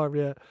was alarmed,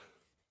 yeah.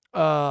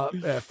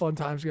 Fun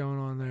times going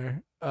on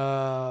there.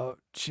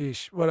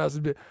 Sheesh, what else has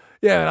been?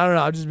 Yeah, man, I don't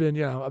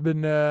know. I've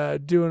been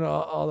doing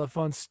all the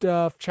fun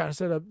stuff, trying to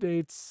set up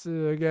dates,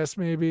 I guess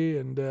maybe,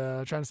 and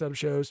trying to set up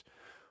shows,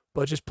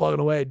 but just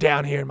plugging away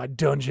down here in my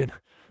dungeon,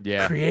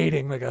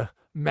 creating like a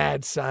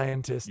mad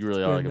scientist. You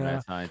really are like a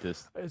mad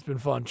scientist. It's been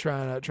fun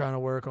trying to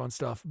work on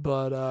stuff,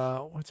 but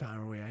what time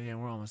are we at? Yeah,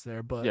 we're almost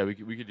there. But yeah, we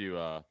could do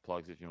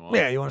plugs if you want.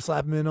 Yeah, you want to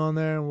slap them in on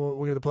there, and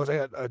we'll get the plugs. I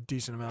got a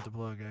decent amount to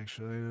plug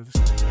actually.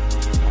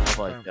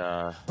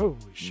 Holy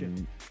shit!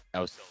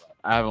 I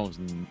have almost.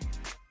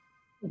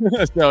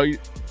 So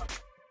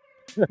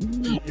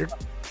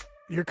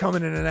you're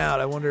coming in and out.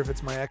 I wonder if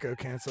it's my echo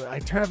cancel. I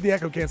turn off the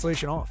echo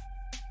cancellation off.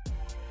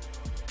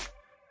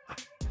 I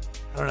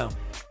don't know.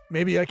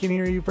 Maybe I can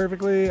hear you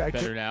perfectly.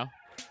 Better now?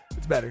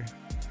 It's better.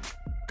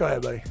 Go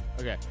ahead, buddy.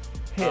 Okay.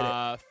 Hit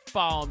it.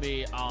 Follow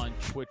me on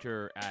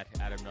Twitter at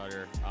Adam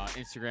Nutter,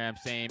 Instagram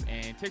same,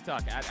 and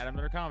TikTok at Adam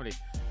Nutter Comedy.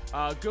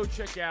 Go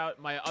check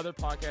out my other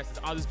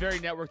podcasts on this very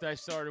network that I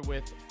started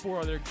with 4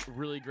 other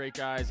really great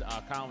guys,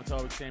 Kyle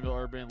Matovich, Samuel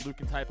Urban,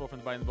 Luke and Typo from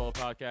the Biting the Bullet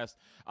podcast.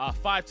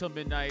 5 till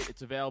midnight.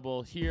 It's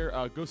available here.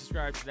 Go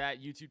subscribe to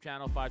that YouTube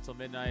channel, 5 till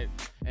midnight,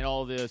 and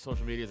all the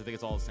social medias. I think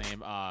it's all the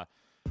same. I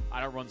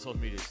don't run the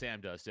social media.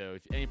 Sam does. So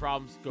if any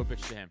problems, go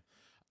bitch to him.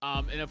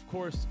 And of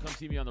course, come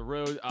see me on the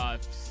road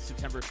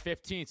September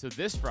 15th. So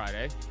this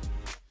Friday,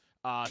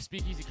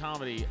 Speakeasy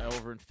Comedy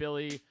over in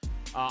Philly.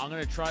 I'm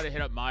going to try to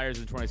hit up Myers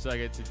in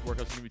 22nd to work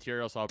on some new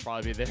material, so I'll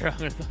probably be there. I'm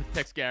going to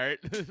text Garrett,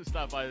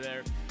 stop by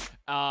there.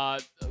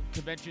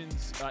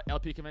 Conventions,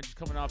 LP conventions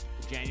coming up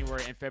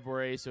January and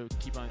February, so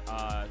keep on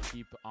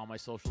my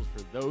socials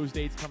for those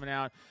dates coming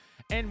out.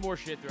 And more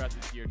shit throughout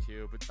this year,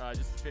 too. But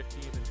just the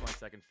 15th and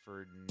 22nd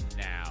for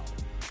now.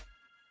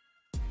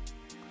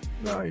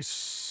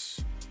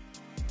 Nice.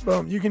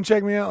 Boom. You can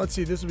check me out. Let's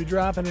see. This will be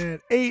dropping in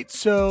at 8.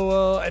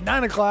 So at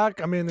 9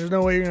 o'clock, I mean, there's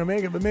no way you're going to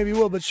make it, but maybe you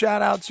will. But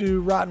shout out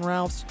to Rotten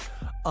Ralph's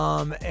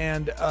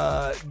and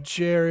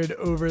Jared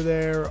over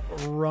there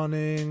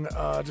running,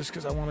 just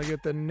because I want to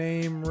get the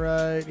name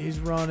right. He's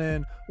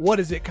running What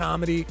Is It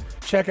Comedy.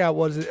 Check out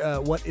What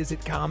Is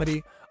It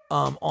Comedy.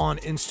 On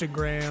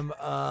Instagram.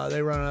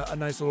 They run a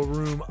nice little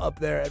room up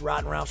there at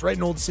Rotten Ralph's, right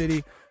in Old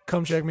City.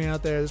 Come check me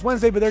out there this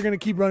Wednesday, but they're going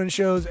to keep running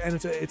shows, and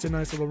it's a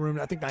nice little room.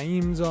 I think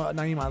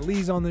Naeem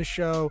Ali's on this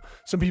show.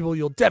 Some people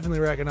you'll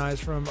definitely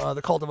recognize from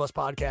the Cult of Us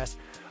podcast.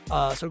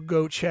 So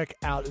go check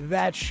out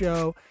that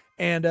show.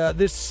 And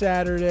this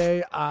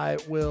Saturday, I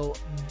will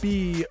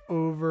be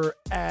over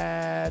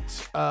at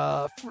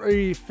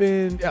Free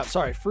Fringe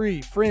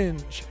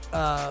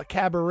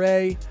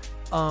Cabaret.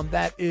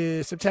 That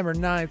is September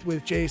 9th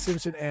with Jay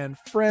Simpson and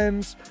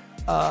friends.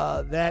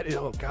 That is,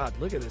 oh God,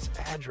 look at this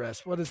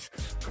address. What is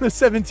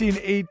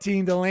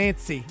 1718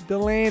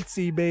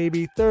 Delancey,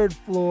 baby. 3rd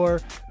floor.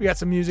 We got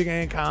some music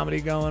and comedy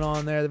going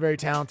on there. The very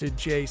talented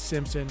Jay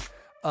Simpson,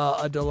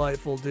 a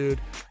delightful dude.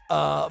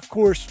 Of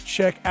course,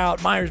 check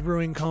out Myers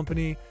Brewing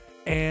Company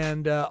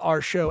and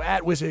our show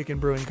at Wissahickon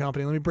Brewing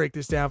Company. Let me break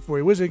this down for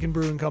you. Wissahickon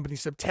Brewing Company,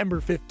 September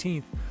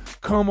 15th.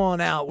 Come on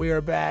out. We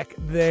are back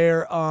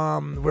there.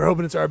 We're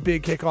hoping it's our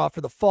big kickoff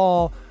for the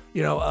fall.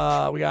 we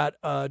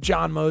got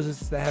John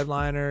Moses is the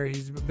headliner.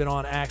 He's been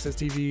on Access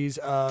TV's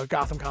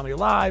Gotham Comedy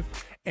Live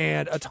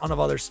and a ton of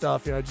other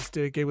stuff. I just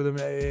did a gig with him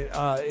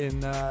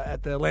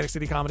at the Atlantic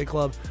City Comedy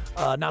Club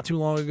not too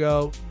long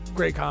ago.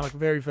 Great comic,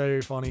 very,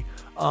 very funny.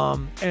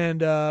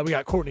 And we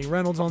got Courtney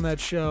Reynolds on that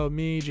show,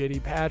 me,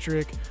 JD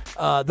Patrick.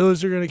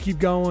 Those are going to keep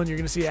going. You're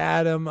going to see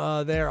Adam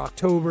there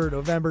October,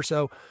 November.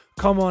 So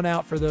come on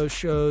out for those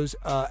shows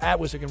at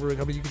Wissahickon Brewing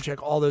Company. You can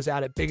check all those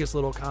out at Biggest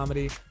Little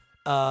Comedy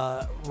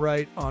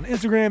right on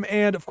Instagram,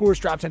 and of course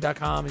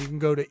drop10.com, and you can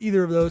go to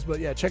either of those. But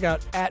yeah, check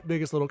out at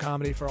Biggest Little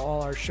Comedy for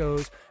all our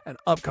shows and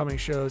upcoming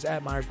shows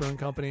at Myers Brewing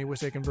Company,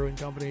 Wissahickon Brewing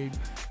Company,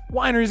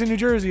 wineries in New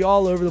Jersey,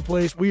 all over the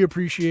place. We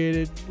appreciate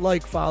it.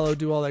 Like, follow,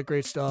 do all that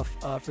great stuff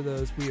for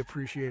those. We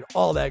appreciate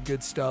all that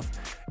good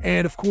stuff.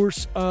 And of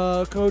course,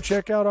 go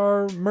check out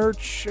our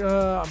merch.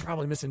 I'm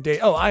probably missing date.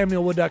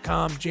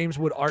 IamNeilWood.com,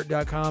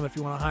 JamesWoodArt.com. If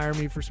you want to hire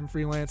me for some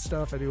freelance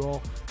stuff, I do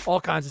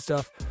all kinds of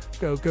stuff.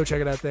 Go check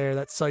it out there.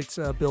 That site's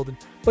building.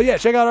 But yeah,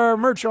 check out our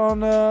merch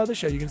on the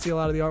show. You can see a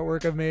lot of the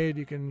artwork I've made.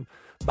 You can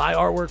buy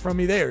artwork from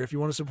me there. If you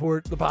want to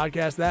support the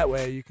podcast that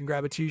way, you can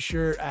grab a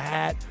t-shirt, a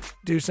hat,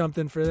 do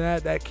something for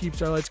that. That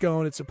keeps our lights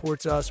going. It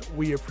supports us.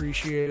 We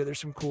appreciate it. There's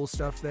some cool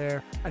stuff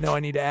there. I know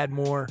I need to add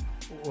more.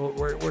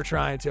 We're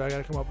trying to. I got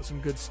to come up with some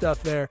good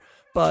stuff there.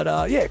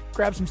 But yeah,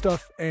 grab some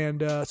stuff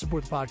and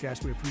support the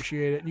podcast. We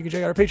appreciate it. And you can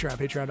check out our Patreon,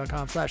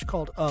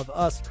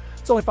 patreon.com/cultofus.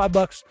 It's only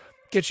 $5.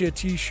 Get you a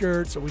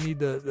t-shirt. So we need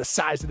the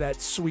size of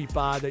that sweet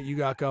bod that you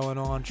got going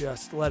on.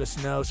 Just let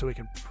us know so we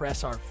can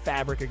press our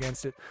fabric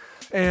against it.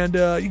 And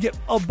you get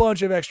a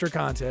bunch of extra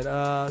content.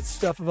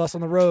 Stuff of us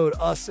on the road,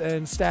 us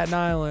and Staten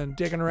Island,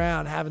 dicking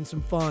around, having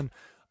some fun.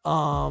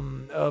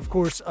 Of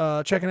course,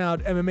 checking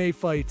out MMA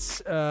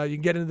fights. You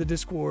can get into the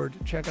Discord,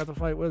 check out the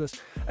fight with us,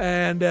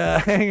 and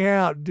hang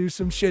out, do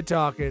some shit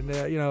talking,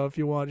 if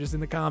you want, just in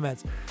the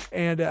comments,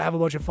 and have a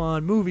bunch of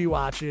fun. Movie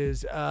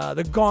watches,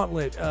 the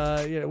Gauntlet.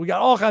 We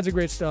got all kinds of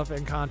great stuff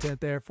and content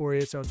there for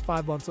you. So it's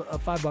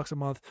 $5 a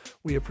month.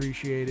 We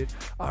appreciate it.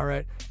 All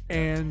right,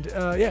 and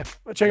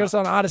check us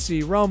on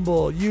Odyssey,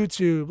 Rumble,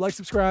 YouTube. Like,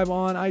 subscribe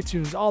on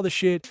iTunes, all the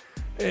shit.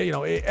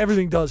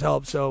 Everything does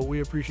help. So we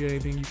appreciate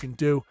anything you can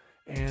do.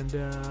 And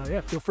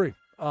feel free.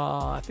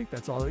 I think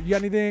that's all. You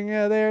got anything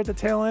there at the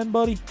tail end,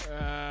 buddy?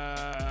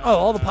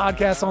 All the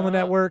podcasts on the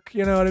network.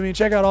 You know what I mean?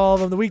 Check out all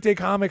of them. The Weekday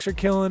Comics are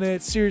killing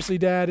it. Seriously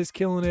Dad is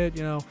killing it.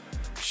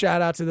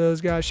 Shout out to those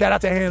guys. Shout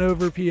out to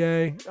Hanover,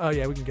 PA. Oh,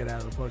 yeah, we can get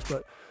out of the post.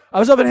 But I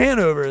was up in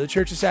Hanover, the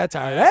Church of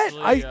Satire.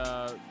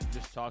 I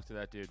just talked to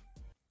that dude.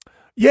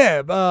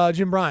 Yeah,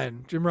 Jim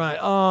Bryan.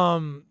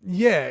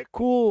 Yeah,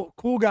 cool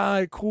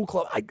guy, cool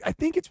club. I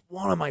think it's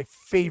one of my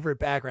favorite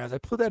backgrounds. I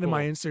put that in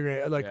my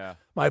Instagram,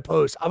 my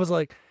post. I was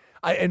like,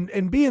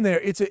 and being there,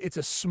 it's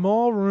a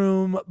small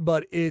room,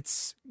 but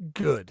it's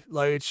good.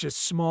 Like, it's just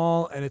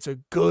small and it's a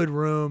good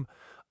room.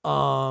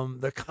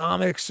 The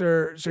comics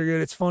are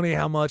good. It's funny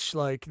how much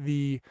like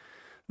the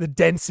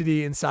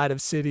density inside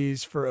of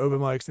cities for open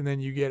mics, and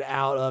then you get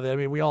out of it. I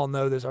mean, we all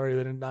know this already,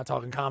 but not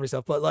talking comedy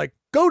stuff, but like,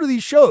 go to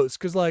these shows,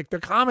 because like the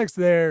comics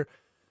there,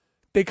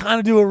 they kind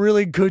of do a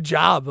really good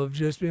job of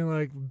just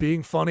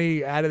being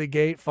funny out of the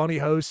gate, funny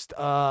host.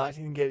 I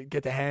didn't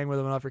get to hang with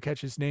him enough or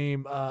catch his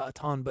name a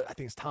ton, but I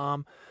think it's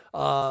Tom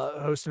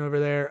hosting over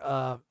there.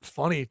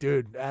 Funny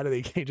dude out of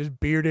the gate, just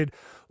bearded,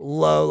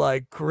 low,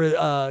 like grit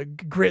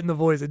in the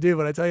voice. Dude,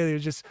 when I tell you,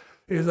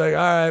 he was like, all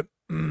right,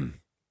 I'm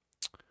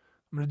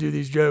going to do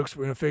these jokes.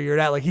 We're going to figure it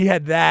out. Like, he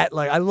had that.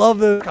 Like, I love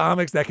the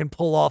comics that can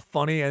pull off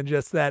funny, and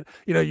just that,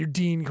 your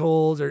Dean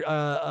Coles or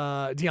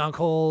Dion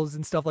Coles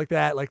and stuff like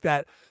that. Like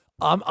that.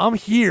 I'm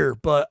here,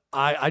 but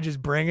I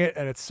just bring it,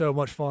 and it's so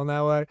much fun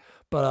that way.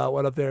 But I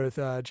went up there with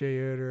Jay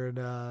Yoder and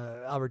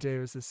Albert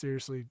Davis, the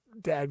Seriously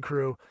Dad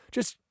crew,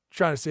 just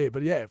trying to see it.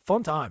 But yeah,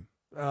 fun time.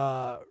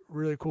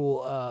 Really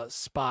cool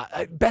spot.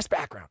 Best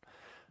background.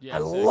 Yeah, I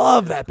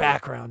love that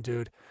background,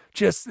 dude.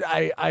 Just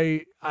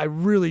I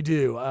really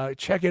do.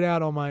 Check it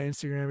out on my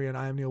Instagram again,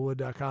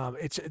 IamNeilWood.com.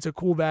 It's a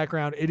cool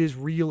background. It is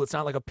real. It's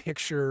not like a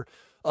picture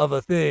of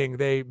a thing.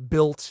 They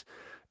built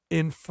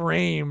and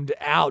framed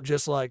out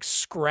just like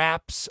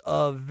scraps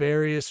of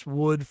various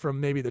wood from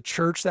maybe the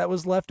church that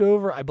was left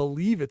over. I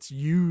believe it's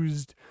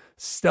used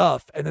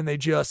stuff, and then they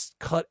just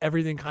cut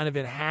everything kind of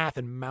in half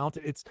and mount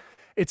it.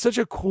 It's such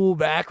a cool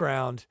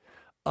background.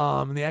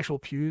 And the actual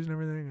pews and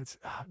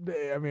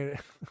everything.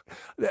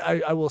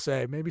 I will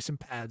say, maybe some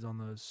pads on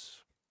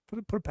those. Put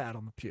a pad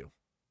on the pew.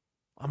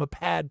 I'm a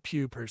pad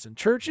pew person.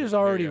 Church is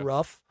already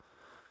rough.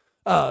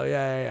 Oh,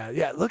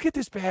 yeah. Look at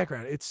this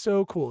background. It's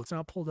so cool. It's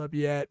not pulled up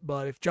yet,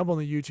 but if jump on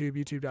the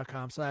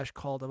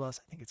youtube.com/cultofus.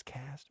 I think it's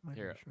cast.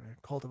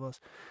 Cultofus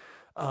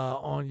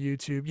on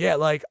YouTube. Yeah,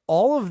 like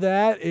all of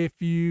that,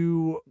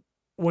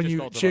 when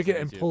you check it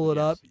and pull it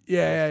up.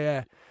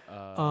 Yeah.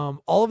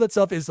 All of that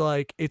stuff is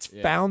like, it's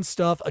found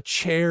stuff,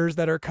 chairs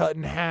that are cut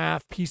in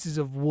half, pieces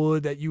of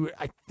wood that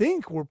I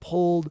think were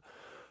pulled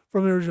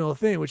from the original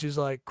thing, which is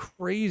like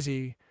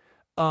crazy.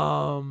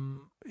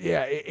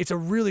 Yeah, it's a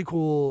really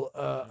cool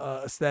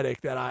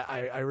aesthetic that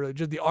I really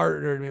just the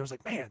art nerd in me was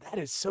like, man, that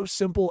is so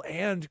simple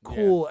and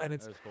cool, and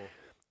That was cool.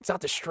 it's not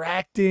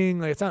distracting,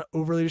 like it's not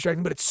overly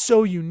distracting, but it's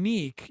so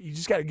unique. You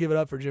just got to give it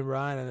up for Jim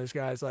Ryan and those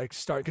guys like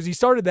because he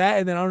started that,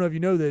 and then I don't know if you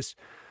know this.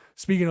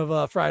 Speaking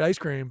of fried ice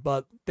cream,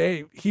 but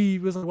he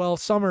was like, well,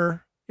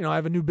 summer, I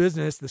have a new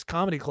business, this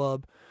comedy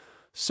club.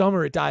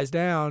 Summer it dies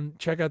down.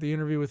 Check out the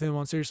interview with him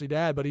on Seriously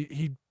Dad, but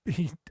he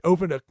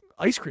opened a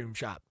ice cream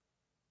shop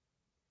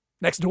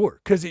next door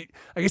because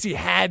I guess he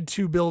had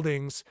two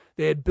buildings.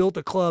 They had built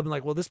a club and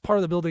like, well, this part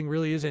of the building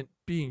really isn't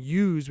being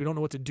used. We don't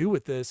know what to do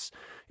with this.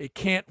 It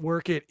can't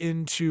work it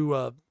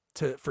into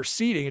for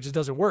seating. It just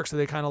doesn't work. So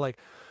they kind of like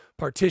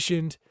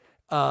partitioned.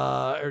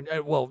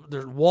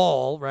 There's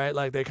wall, right?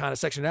 Like they kind of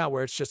sectioned out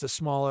where it's just a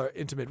smaller,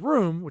 intimate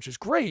room, which is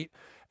great.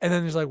 And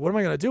then he's like, what am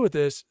I going to do with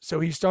this?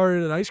 So he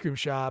started an ice cream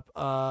shop.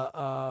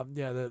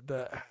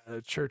 The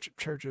Church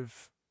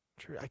of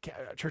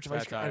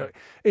Ice Cream.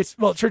 It's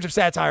Church of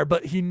Satire,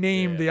 but he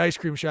named the ice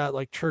cream shop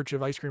like Church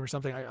of Ice Cream or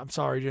something. I'm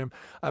sorry, Jim.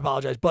 I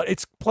apologize, but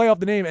it's play off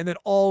the name, and then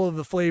all of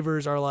the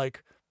flavors are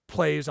like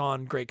plays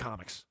on great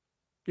comics.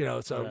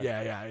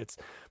 It's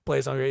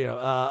plays on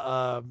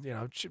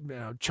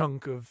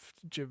chunk of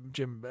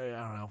Jim. I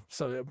don't know.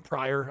 So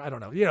Pryor. I don't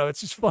know.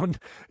 It's just fun.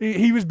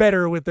 He was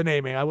better with the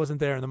naming. I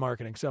wasn't there in the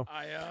marketing. So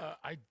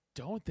I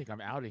don't think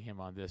I'm outing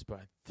him on this, but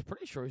I'm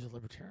pretty sure he's a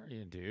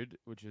libertarian, dude,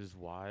 which is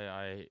why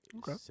I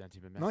sent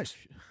him a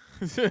message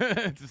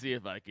to see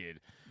if I could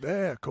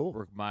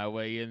work my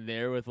way in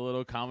there with a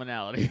little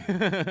commonality.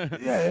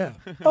 Yeah.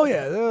 Oh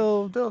yeah,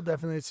 they'll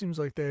definitely. It seems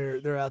like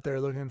they're out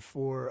there looking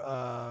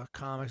for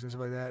comics and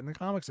stuff like that, and the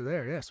comics are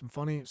there. Yeah, some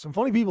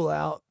funny people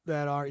out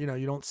that are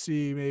you don't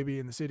see maybe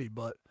in the city,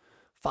 but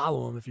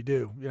follow them if you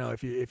do.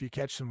 If you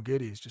catch some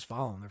goodies, just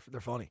follow them. They're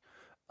funny.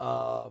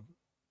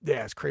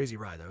 Yeah, it's crazy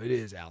ride though. It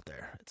is out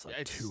there. It's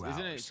like 2 hours.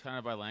 Isn't it kind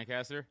of by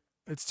Lancaster?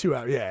 It's 2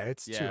 hours. Yeah,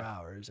 it's 2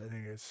 hours. I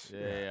think it's.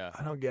 Yeah.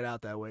 I don't get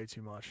out that way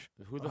too much.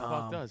 Who the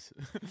fuck does?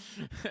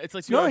 It's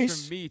like 2 2 hours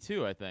nice. from me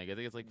too. I think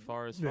it's like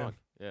far as fuck.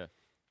 Yeah.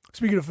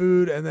 Speaking of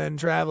food and then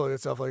traveling and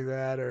stuff like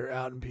that, or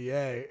out in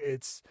PA,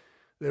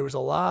 there was a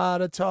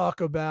lot of talk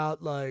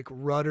about like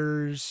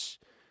Rudders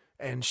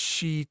and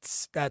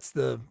Sheets. That's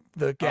the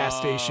gas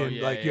station.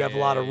 You have a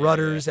lot of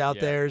Rudders out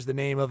there is the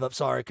name of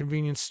a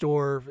convenience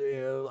store.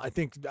 I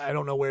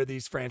don't know where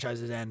these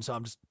franchises end, so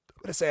I'm just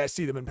gonna say I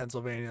see them in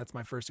Pennsylvania. That's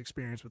my first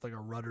experience with like a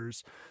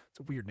Rudders.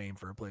 It's a weird name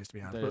for a place, to be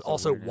honest. But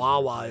also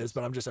Wawa is,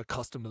 but I'm just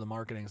accustomed to the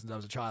marketing since I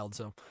was a child.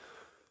 So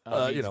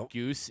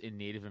Goose in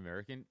Native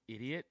American,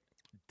 idiot.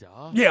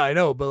 Duh. Yeah, I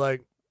know, but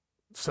like.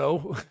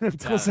 So I'm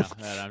trying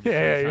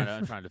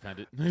to defend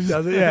it.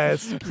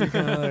 It's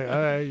kind of like,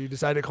 all right, you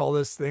decide to call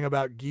this thing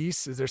about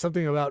geese. Is there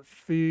something about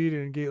feed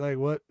and like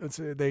what?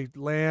 They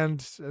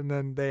land and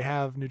then they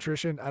have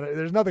nutrition.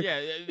 There's nothing. Yeah,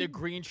 the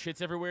green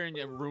shits everywhere and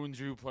it ruins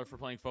you for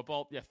playing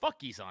football. Yeah, fuck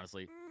geese,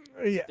 honestly.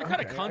 Yeah, they're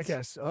kind of cunts. I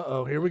guess.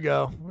 Here we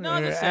go. No,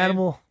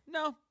 animal.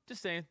 No,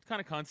 just saying,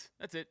 kind of cunts.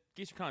 That's it.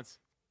 Geese are cunts.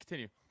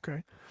 Continue.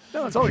 Okay.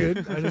 No, it's all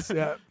good. I just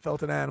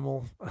felt an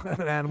animal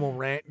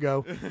rant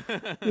go.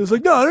 It was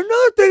like, no,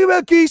 another thing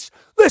about geese.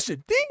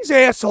 Listen, these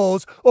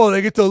assholes,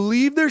 they get to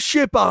leave their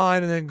shit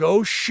behind and then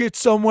go shit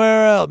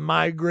somewhere else.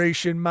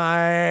 Migration, my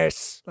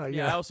ass. I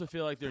also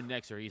feel like their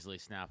necks are easily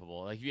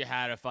snappable. Like if you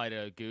had to fight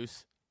a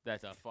goose,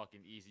 that's a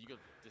fucking easy. You could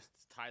just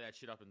tie that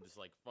shit up and just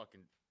like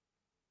fucking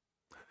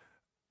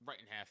right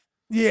in half.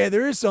 Yeah,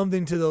 there is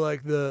something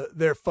to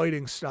their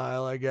fighting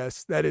style, I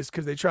guess. That is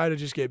because they try to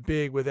just get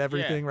big with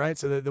everything, right?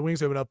 So the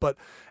wings open up,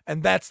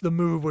 and that's the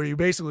move where you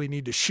basically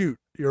need to shoot.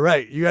 You're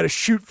right. You got to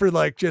shoot for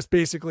just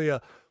basically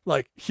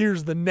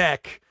here's the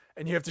neck,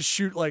 and you have to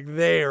shoot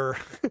there,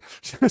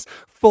 just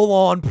full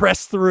on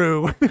press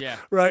through. Yeah.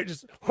 Right.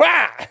 Just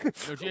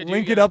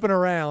link it up and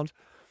around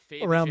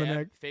the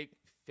neck.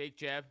 Fake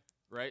jab,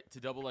 right? To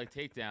double leg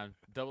takedown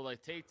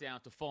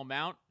to full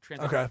mount.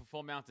 Transition from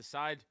full mount to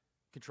side.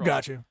 Control.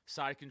 Got you.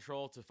 Side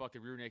control to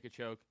fucking rear naked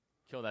choke.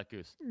 Kill that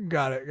goose.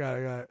 Got it.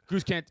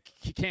 Goose can't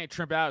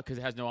trimp out because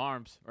it has no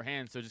arms or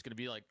hands, so it's just gonna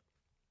be like.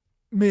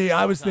 Me,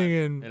 I was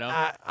thinking.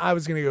 I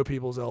was gonna go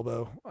people's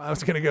elbow. I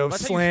was gonna go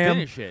slam.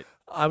 Finish it.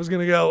 I was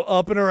gonna go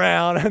up and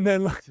around, and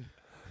then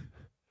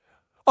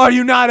are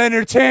you not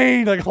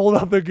entertained? Like hold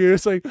up the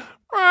goose, like.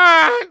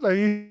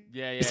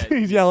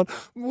 He's yelling.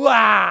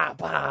 Wah!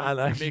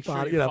 Make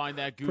sure you find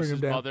that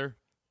goose's mother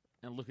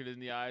and look it in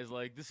the eyes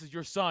like this is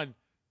your son.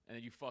 And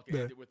then you fucking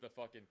end it with the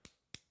fucking.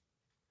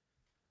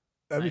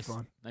 That'd be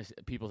fun. Nice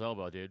people's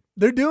elbow, dude.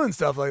 They're doing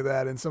stuff like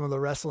that in some of the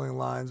wrestling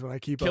lines when I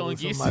keep killing up with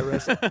geese. Some of my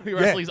wrestling.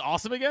 Wrestling's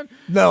awesome again?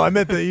 No, I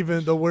meant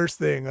the worst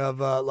thing of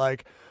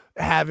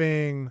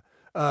having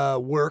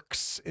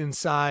works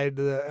inside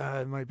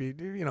the. It might be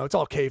it's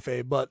all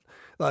kayfabe, but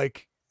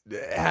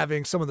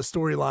having some of the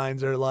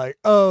storylines are like,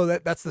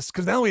 that's this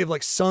because now we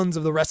have sons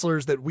of the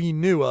wrestlers that we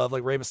knew of,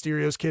 like Rey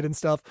Mysterio's kid and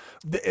stuff.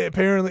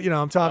 Apparently,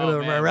 I'm talking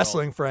to my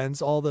wrestling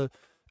friends. All the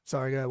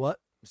sorry, guy, what?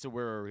 So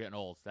we're getting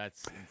old.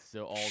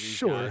 So all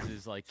these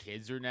guys'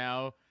 kids are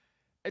now.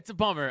 It's a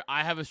bummer.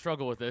 I have a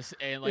struggle with this,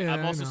 and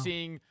I'm also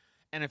seeing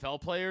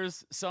NFL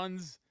players'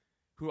 sons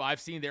who I've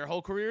seen their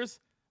whole careers,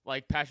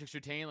 like Patrick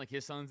Surtain, like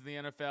his son's in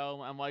the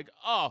NFL. I'm like,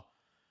 oh,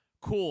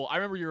 cool. I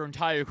remember your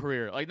entire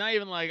career. Like, not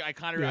even like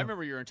I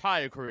remember your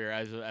entire career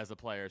as a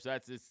player. So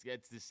it's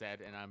just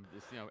sad, and I'm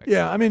just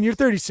Yeah, I mean, you're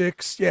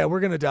 36. Yeah, we're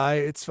gonna die.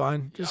 It's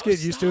fine. Just get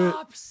used to it.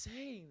 Stop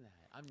saying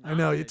that. I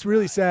know it's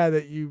really sad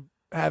that you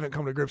haven't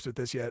come to grips with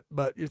this yet,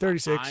 but you're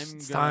 36.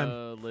 It's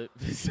time.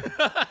 It's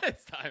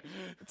time.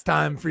 It's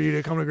time for you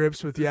to come to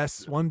grips with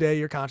yes. One day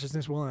your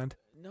consciousness will end.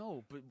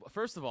 No, but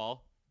first of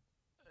all,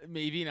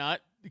 maybe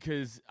not,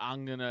 because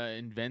I'm gonna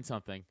invent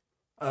something.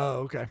 Oh,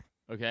 okay.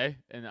 Okay,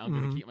 and I'm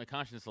gonna keep my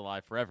consciousness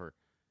alive forever.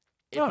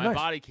 If Oh, my nice.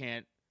 body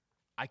can't,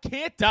 I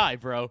can't die,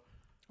 bro.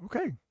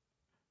 Okay.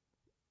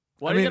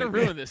 Why do you gotta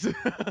ruin this? You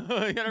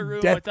gotta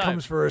ruin Death my time.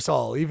 comes for us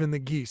all, even the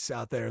geese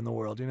out there in the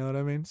world. You know what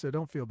I mean? So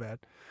don't feel bad.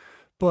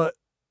 But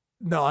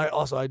no,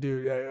 I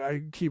do.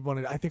 I keep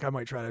wanting. I think I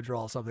might try to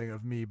draw something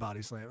of me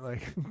body slam.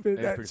 Like,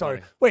 pretty sorry,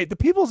 funny. wait, the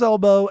People's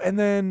Elbow, and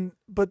then,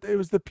 but it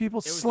was the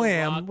People's It was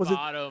Slam. The Was it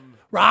bottom,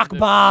 Rock the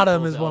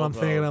Bottom? People's Is what I'm Elbow.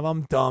 thinking of.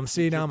 I'm dumb.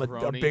 See, now I'm a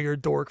Jabroni. bigger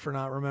dork for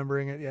not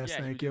remembering it. Yes, Yeah,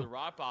 he thank was you. The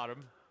rock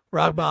bottom.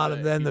 Rock and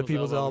Bottom, then the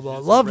People's which Elbow.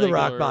 is Love a the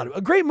Rock regular- Bottom.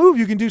 A great move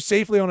you can do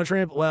safely on a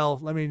trampoline. Well,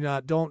 let me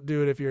not. Don't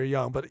do it if you're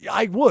young, but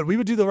I would. We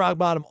would do the Rock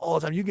Bottom all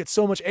the time. You get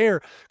so much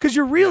air because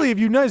you're really, if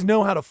you guys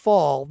know how to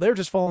fall, they're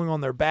just falling on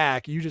their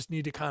back. You just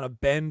need to kind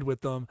of bend with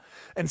them,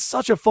 and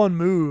such a fun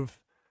move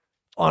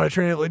on a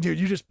trampoline, dude.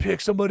 You just pick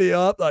somebody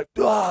up like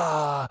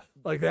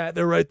that.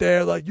 They're right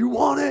there, like you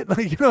want it,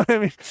 like you know what I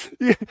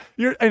mean.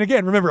 You're and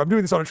again, remember, I'm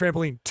doing this on a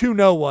trampoline to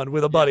no one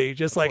with a buddy,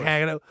 just like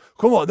hanging out.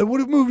 Come on, then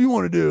what move you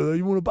want to do?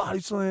 You want a body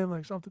slam,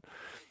 like something?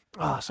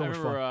 So I much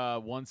remember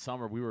fun. one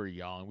summer we were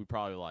young. We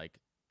probably like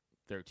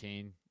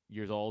 13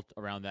 years old,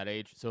 around that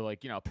age. So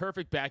like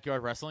perfect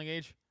backyard wrestling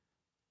age.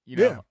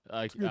 Yeah,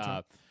 like good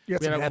time. You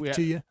got we some had a- heft we had-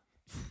 to you.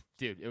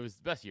 dude, it was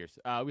the best years.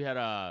 We had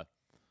a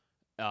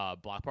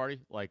block party,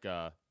 like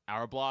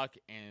our block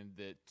and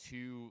the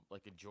two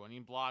like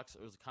adjoining blocks.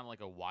 It was kind of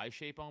like a Y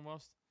shape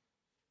almost.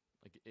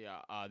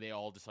 Like they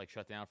all just like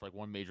shut down for like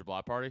one major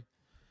block party,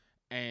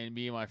 and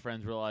me and my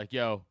friends were like,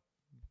 "Yo,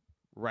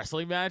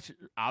 wrestling match,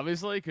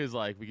 obviously, because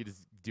like we could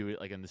just do it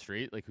like in the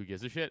street. Like who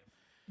gives a shit?"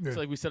 Yeah. So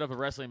like we set up a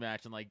wrestling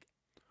match and like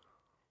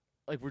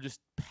we're just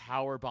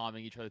power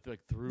bombing each other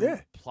through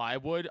Yeah.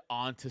 plywood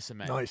onto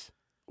cement. Nice.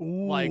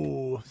 Ooh, Like,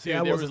 see, Dude,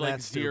 I there wasn't was like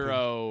that stupid.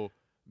 zero.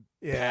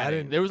 Yeah, I padding.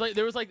 didn't. There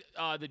was like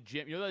the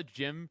gym. You know that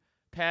gym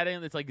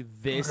padding that's like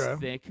this Okay.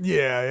 thick.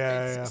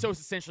 Yeah. It's- So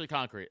it's essentially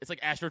concrete. It's like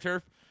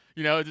AstroTurf.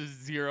 It's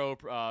just zero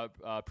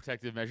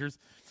protective measures.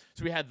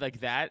 So we had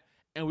like that,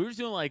 and we were just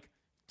doing like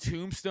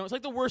tombstones,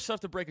 like the worst stuff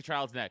to break a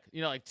child's neck.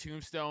 Like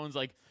tombstones,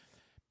 like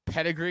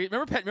pedigree.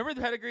 Remember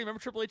the pedigree? Remember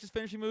Triple H's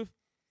finishing move?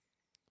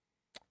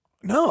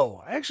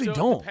 No, I actually So the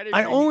don't. pedigree,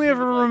 I only he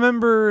ever would, like-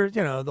 remember,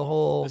 the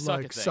whole The suck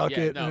like it thing. suck Yeah,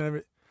 it no. and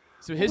everything.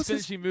 So What his was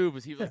his- finishing move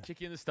was he would like Yeah.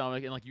 kick you in the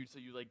stomach and like you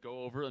like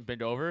go over and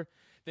bend over.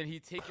 Then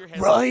he'd take your head,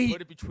 Right.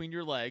 put it between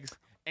your legs,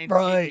 and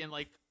Right. kick and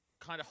like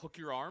kind of hook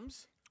your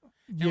arms.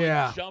 And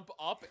Yeah, like jump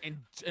up and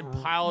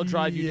pile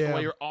drive you Yeah.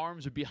 while your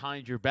arms are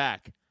behind your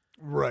back.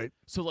 right.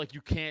 So like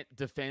you can't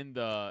defend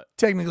the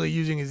Technically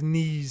using his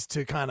knees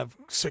to kind of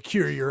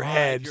secure your Drive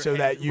head your so head-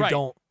 that you right.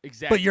 don't.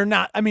 exactly. But you're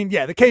not. I mean,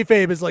 yeah, the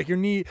kayfabe is like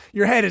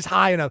your head is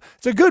high enough.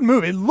 It's a good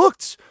move. It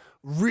looked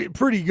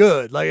pretty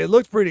good. Like it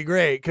looked pretty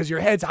great because your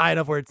head's high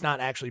enough where it's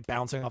not actually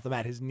bouncing off the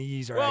mat. His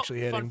knees are well, actually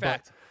hitting. Fun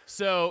fact.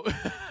 So,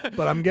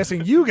 But I'm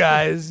guessing you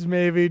guys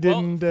maybe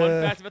didn't. Well,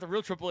 fun fact about the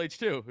real Triple H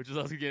too, which is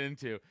what I was gonna get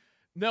into.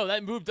 No,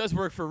 that move does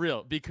work for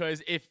real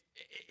because if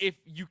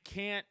you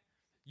can't,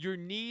 your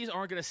knees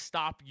aren't gonna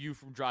stop you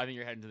from driving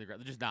your head into the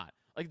ground. They're just not.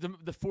 Like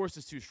the force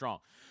is too strong.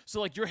 So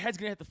like your head's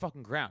gonna hit the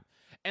fucking ground.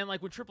 And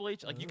like when Triple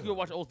H, like you can go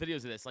watch old videos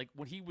of this. Like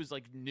when he was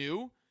like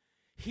new,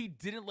 he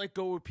didn't let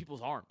go of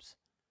people's arms.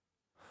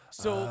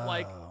 So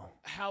like Oh.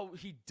 how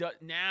he does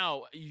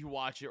now, you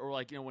watch it, or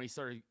like when he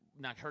started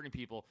not hurting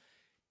people,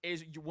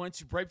 is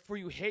right before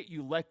you hit,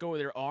 you let go of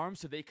their arms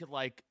so they could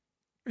like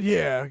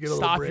Yeah, get a little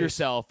stop brace.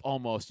 yourself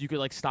almost. You could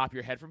like stop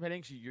your head from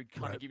hitting, so you're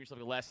kind of Right. giving yourself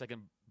a last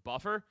second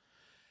buffer.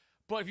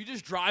 But if you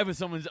just drive with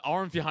someone's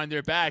arms behind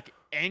their back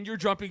and you're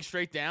jumping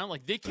straight down,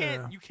 like they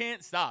can't, Yeah. you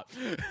can't stop.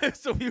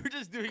 So we were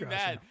just doing Gotcha.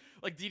 that,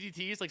 like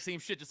DDTs, like same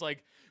shit, just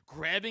like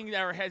grabbing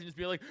our heads and just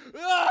be like,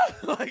 ah!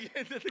 like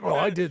into the Oh, I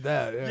ground. did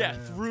that. Yeah,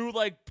 through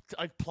like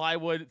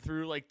plywood,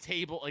 through like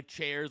table, like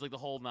chairs, like the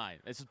whole nine.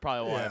 This is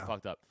probably why I Yeah.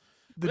 fucked up.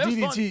 The That was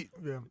fun. DDT.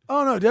 Yeah.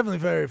 Oh no, definitely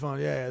very fun.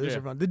 Yeah, those Yeah.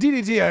 are fun. The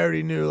DDT I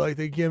already knew. Like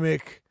the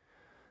gimmick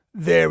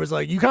there was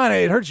like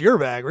it hurts your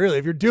back really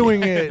if you're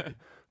doing it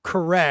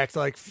correct,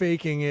 like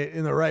faking it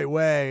in the right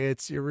way.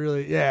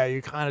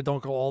 You kind of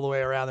don't go all the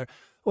way around there.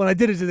 When I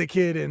did it to the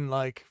kid in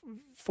like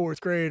 4th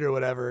grade or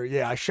whatever,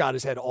 yeah, I shot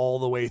his head all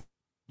the way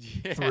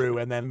Yeah. through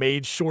and then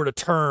made sure to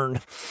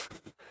turn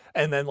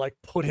and then like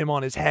put him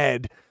on his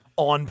head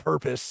on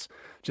purpose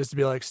just to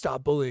be like,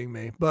 stop bullying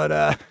me.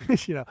 But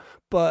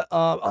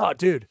oh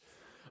dude.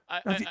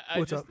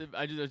 What's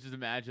I just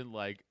imagine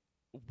like,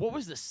 what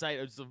was the sight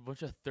of just a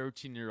bunch of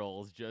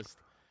 13-year-olds just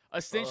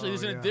Essentially,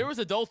 there was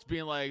adults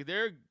being like,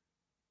 they're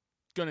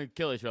gonna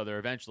kill each other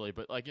eventually,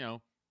 but like,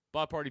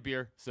 block party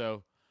beer,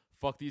 so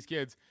fuck these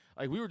kids.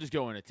 Like, we were just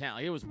going to town.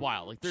 Like, it was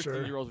wild. Like,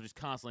 13-year-olds were just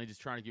constantly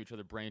just trying to give each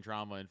other brain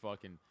trauma and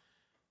fucking.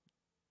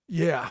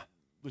 Yeah.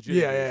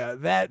 Yeah.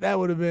 That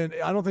would have been.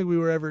 I don't think we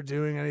were ever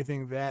doing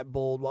anything that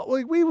bold.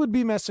 Like, we would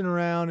be messing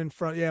around in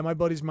front. Yeah, my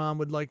buddy's mom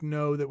would like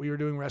know that we were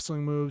doing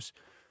wrestling moves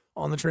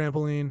on the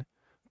trampoline,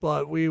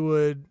 but we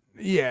would.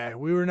 Yeah,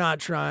 we were not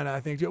trying to. I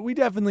think we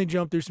definitely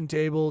jumped through some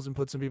tables and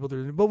put some people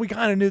through. But we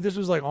kind of knew this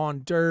was like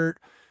on dirt.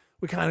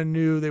 We kind of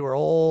knew they were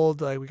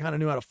old. Like, we kind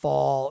of knew how to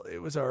fall.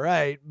 It was all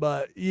right.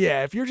 But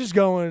yeah, if you're just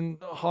going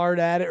hard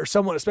at it, or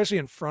someone, especially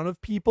in front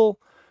of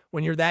people,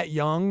 when you're that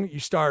young,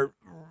 you start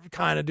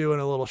kind of doing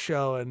a little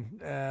show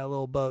and a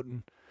little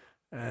boating,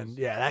 and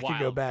yeah, that could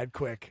go bad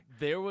quick.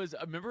 There was,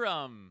 remember,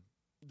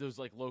 those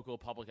like local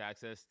public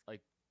access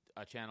like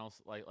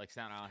channels, like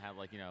Staten Island had,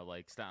 like,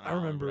 like Staten Island.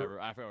 I remember. Whatever.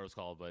 I forget what it was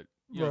called, but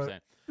you know what I'm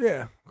saying.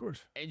 Yeah, of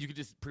course. And you could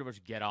just pretty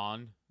much get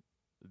on.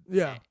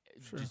 Yeah.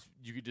 Sure.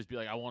 You could just be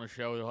like, I want a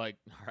show. They're like,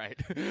 all right,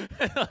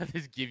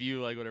 just give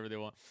you like whatever they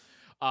want.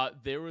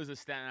 There was a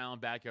Staten Island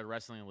backyard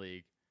wrestling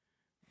league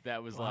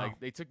that was like,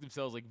 they took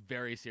themselves like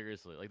very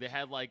seriously. Like, they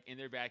had like in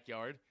their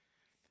backyard,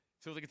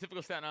 so it was like a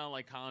typical Staten Island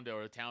like condo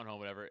or a townhome,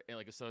 whatever. And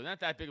like, so not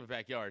that big of a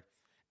backyard,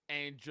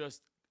 and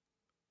just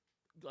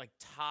like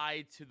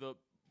tied to the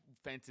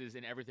fences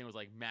and everything was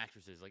like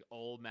mattresses, like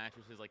old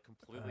mattresses, like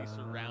completely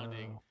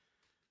surrounding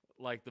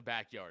like the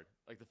backyard,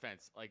 like the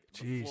fence, like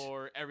the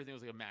floor, everything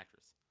was like a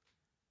mattress.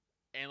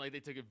 And like, they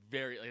took it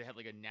very, like, they had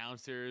like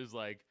announcers,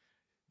 like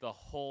the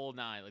whole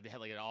nine. Like, they had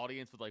like an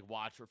audience with like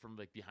watcher from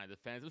like behind the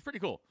fence. It was pretty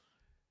cool.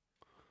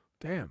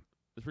 Damn. It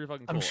was pretty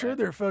fucking cool. I'm sure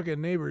their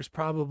fucking neighbors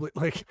probably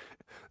like.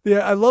 Yeah,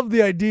 I love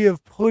the idea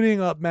of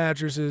putting up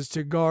mattresses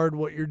to guard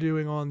what you're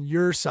doing on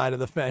your side of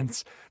the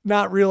fence,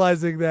 not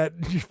realizing that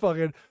you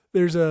fucking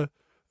there's a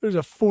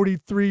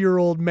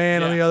 43-year-old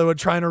man on the other one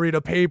trying to read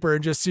a paper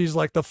and just sees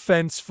like the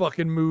fence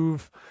fucking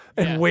move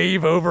and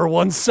wave over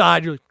one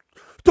side. You're like,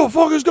 the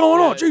fuck is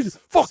going on? Jesus,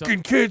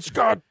 fucking kids,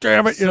 god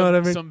damn it. You know what I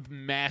mean? Some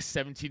mass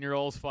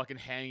 17-year-olds fucking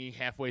hanging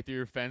halfway through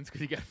your fence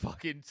because he got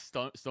fucking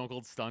stone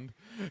cold stunned.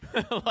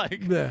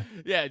 Like,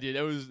 yeah, dude,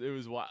 it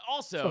was wild.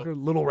 Also,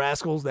 fucking little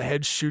rascals, the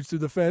head shoots through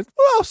the fence.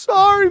 Oh,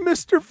 sorry,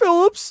 Mr.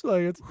 Phillips.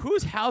 Like, it's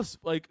whose house,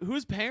 like,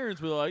 whose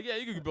parents were like, yeah,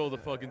 you could build a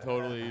fucking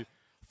totally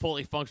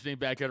fully functioning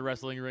backyard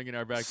wrestling ring in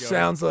our backyard.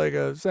 Sounds like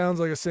a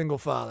single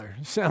father.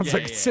 Sounds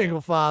like a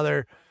single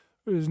father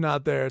who's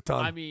not there a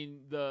ton. I mean,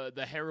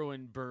 the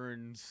heroin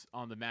burns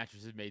on the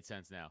mattresses made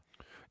sense now.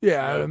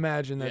 Yeah, I would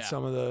imagine that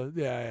some of the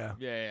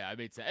Yeah, it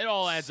made sense. It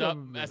all adds up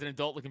as an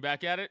adult looking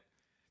back at it.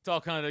 It's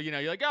all kind of,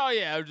 you're like, oh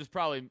yeah, it was just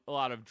probably a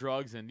lot of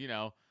drugs and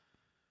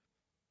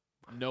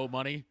no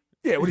money.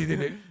 Yeah, what do you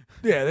think?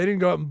 They didn't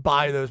go out and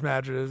buy those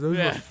mattresses. Those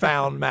were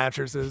found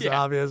mattresses,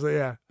 obviously.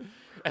 Yeah.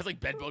 Has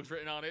like bed bugs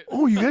written on it.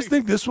 Oh, you guys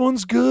think this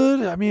one's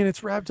good? I mean,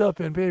 it's wrapped up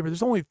in paper.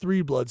 There's only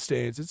 3 blood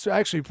stains. It's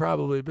actually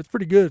but it's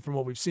pretty good from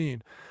what we've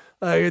seen.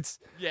 It's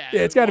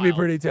got to be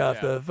pretty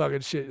tough, the fucking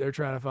shit they're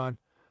trying to find.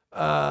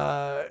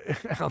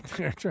 Out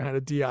there trying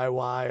to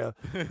DIY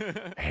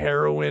a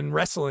heroin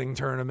wrestling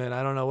tournament.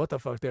 I don't know what the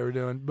fuck they were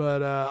doing,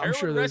 but I'm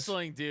sure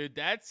wrestling, dude,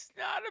 that's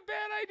not a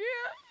bad idea.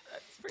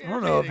 That's pretty I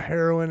don't know if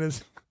heroin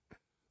is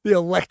the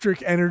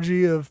electric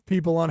energy of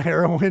people on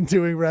heroin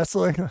doing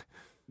wrestling.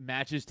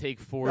 Matches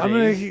take 4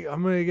 days.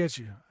 I'm gonna get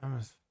you.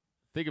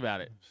 Think about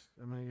it.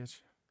 I'm gonna get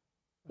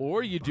you.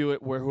 Or you do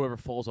it where whoever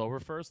falls over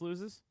first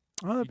loses.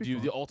 Oh, you do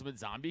the ultimate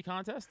zombie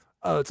contest.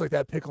 Oh, it's like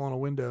that pickle on a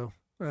window.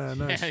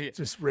 Nice. Yeah.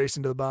 Just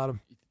racing to the bottom.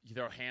 You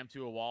throw a ham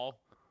to a wall.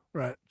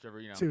 Right. Whichever,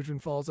 see which one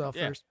falls out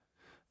first.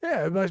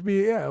 Yeah, it must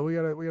be. Yeah, we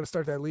gotta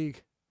start that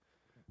league.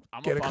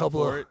 I'm get a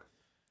couple for it.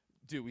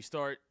 Dude, we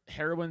start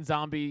heroin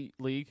zombie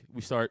league.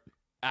 We start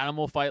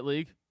animal fight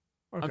league.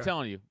 Okay. I'm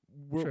telling you.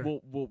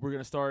 We're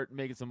gonna start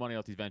making some money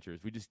off these ventures.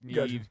 We just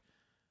need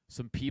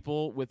some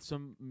people with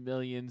some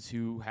millions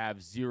who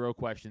have 0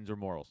 questions or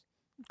morals.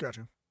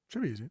 Gotcha.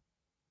 Should be easy.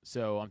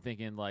 So I'm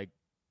thinking like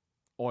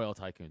oil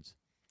tycoons.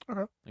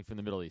 Okay. Like from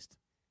the Middle East.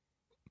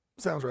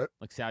 Sounds right.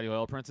 Like Saudi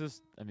oil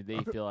princes. I mean, they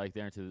feel like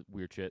they're into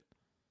weird shit.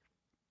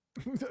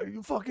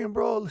 You fucking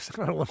bro,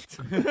 listen, I don't want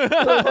to.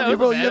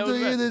 Bro, you have to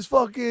hear this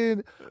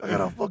fucking. I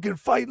got a fucking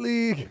fight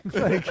league.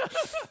 Like,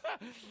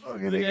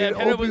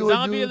 fucking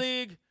zombie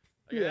league.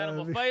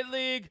 Animal fight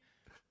league.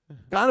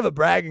 Kind of a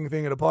bragging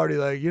thing at a party,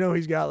 like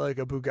he's got like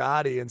a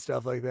Bugatti and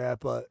stuff like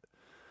that, but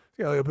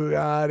he's got like a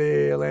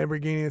Bugatti, a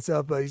Lamborghini and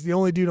stuff. But he's the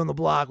only dude on the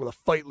block with a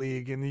fight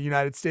league in the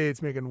United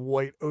States making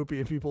white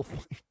opium people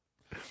fight.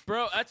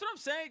 Bro, that's what I'm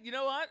saying. You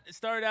know what? It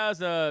started out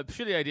as a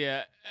shitty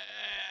idea.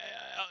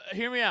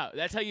 Hear me out.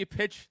 That's how you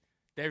pitch.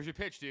 There's your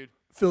pitch, dude.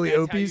 Philly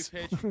Opies?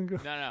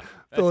 No.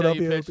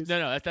 Philadelphia Opies.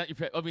 No, that's not your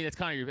pitch. I mean, that's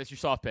kind of your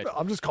soft pitch.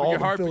 I'm just calling your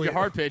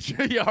hard pitch.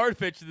 Your hard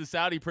pitch to the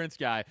Saudi Prince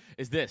guy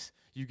is this.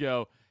 You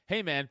go,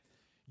 hey, man,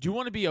 do you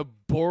want to be a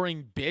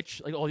boring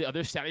bitch like all the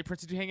other Saudi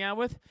princes you hang out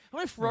with? How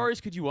many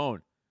Ferraris could you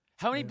own?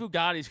 How many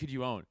Bugattis could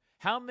you own?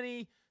 How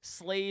many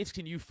slaves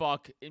can you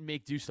fuck and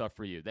make do stuff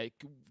for you?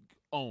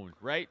 own,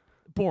 right?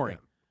 Boring.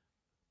 Yeah.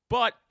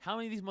 But how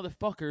many of these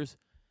motherfuckers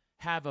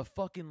have a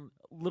fucking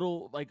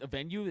little like a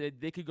venue that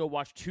they could go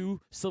watch 2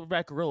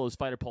 silverback gorillas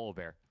fight a polar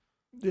bear?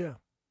 Yeah.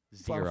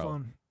 It's a lot of Zero.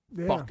 fun.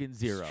 Yeah, Fucking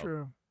zero. It's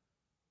true.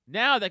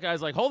 Now that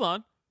guy's like, hold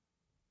on.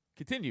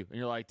 Continue. And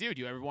you're like, dude,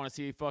 you ever want to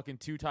see fucking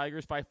 2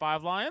 tigers fight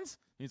 5 lions?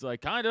 He's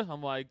like, kinda.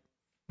 I'm like,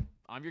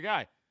 I'm your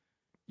guy.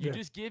 You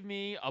just give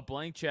me a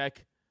blank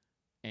check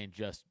and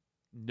just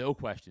no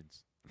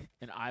questions.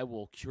 And I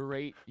will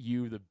curate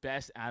you the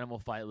best animal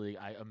fight league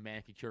a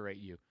man can curate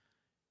you.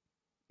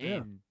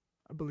 And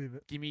I believe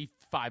it. give me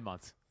 5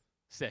 months.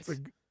 6. Like,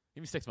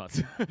 give me 6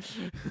 months.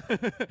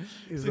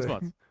 He's 6 like-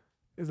 months.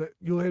 Is that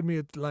you had me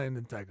at lion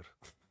and tiger?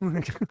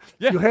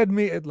 Yeah. You had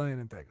me at lion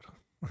and tiger.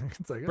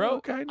 It's like, Bro, oh,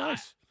 okay,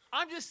 nice.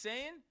 I'm just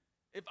saying,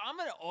 if I'm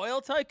an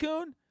oil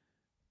tycoon,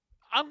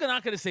 I'm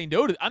not going to say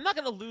no to I'm not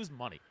going to lose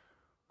money.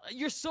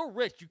 You're so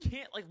rich. You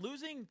can't, like,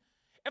 losing.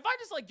 If I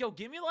just, like, yo,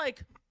 give me,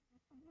 like,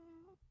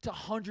 to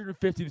 $150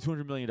 to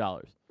 $200 million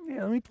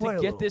Yeah, let me play to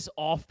a get little this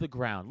off the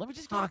ground. Let me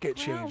just get pocket off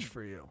the ground. change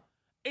for you.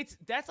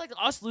 That's like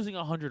us losing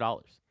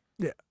 $100.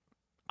 Yeah.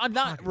 I'm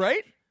not, Pocket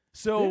right?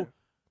 So, Yeah.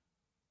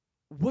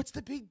 what's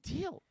the big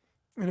deal?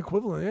 An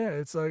equivalent, yeah.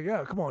 It's like,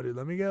 yeah, come on, dude.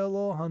 Let me get a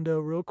little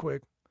hundo real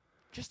quick.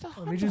 Just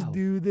Let me just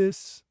do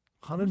this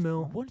 100 mil.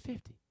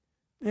 150.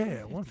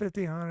 Yeah,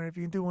 150, 100. If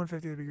you can do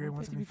 150, that'd be great.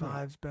 150 would be great.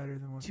 175 is better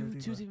than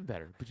 150. Two's but even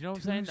better. But you know what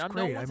I'm saying? two's No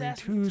great. one's I mean,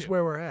 asking for two's two.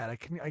 where we're at. I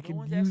No can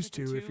one's use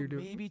asking for two if two, you're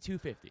doing. maybe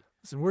 250.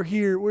 Listen, we're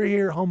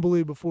here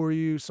humbly before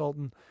you,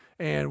 Sultan,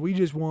 and we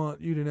just want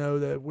you to know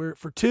that we're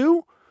for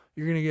 2,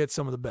 you're gonna get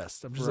some of the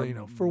best. I'm just For letting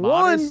you know. For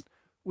modest- 1,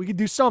 we could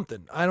do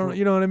something. I don't,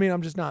 you know what I mean?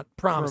 I'm just not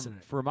promising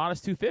it. For a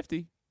modest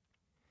 250.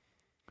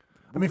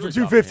 I mean, for really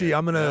dropping 250,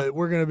 here,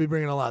 we're gonna be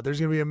bringing a lot. There's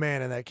gonna be a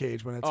man in that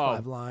cage when it's Oh.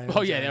 5 lions.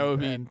 Oh, yeah, that would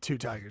be- and 2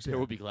 tigers. There Yeah.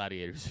 will be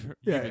gladiators. Yeah, Human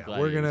yeah, we're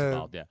gladiators gonna-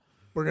 involved, yeah.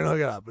 We're gonna hook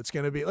it up. It's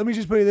gonna be. Let me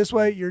just put it this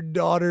way: your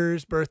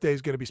daughter's birthday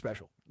is gonna be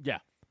special. Yeah.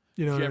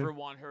 You know Do what you I mean? ever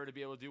want her to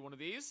be able to do one of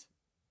these?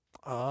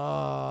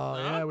 Oh,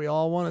 yeah, we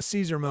all want a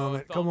Caesar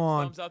moment. Come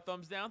on. Thumbs up,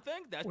 thumbs down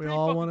thing? That's We pretty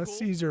all fucking want a cool.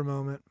 Caesar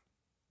moment.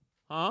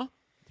 Huh?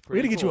 We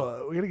gotta get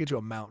Pretty you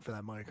a mount for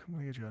that mic. We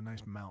gotta get you a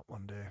nice mount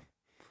one day.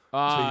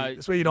 cool.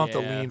 This way you don't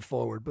have to yeah. lean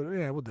forward. But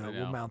yeah, we'll do I it.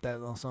 We'll know. mount that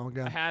little song I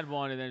again. had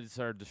one and then it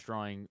started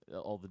destroying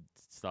all the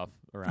stuff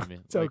around me.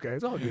 It's okay.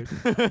 It's all good.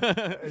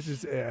 It's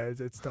just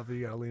it's tough that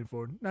you gotta lean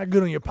forward. Not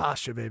good on your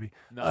posture, baby.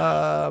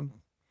 No.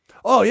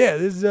 Oh yeah,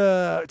 this is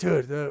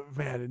dude,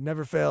 man, it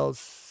never fails.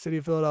 City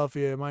of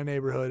Philadelphia, my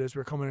neighborhood, as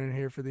we're coming in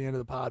here for the end of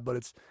the pod, but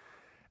it's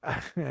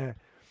I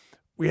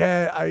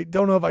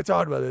don't know if I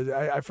talked about this.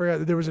 I forgot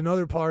that there was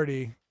another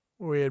party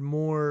where we had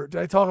more.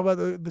 Did I talk about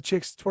the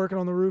chicks twerking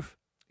on the roof?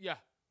 yeah.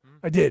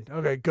 I did.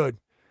 Okay, good.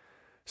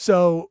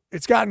 So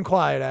it's gotten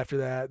quiet after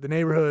that. The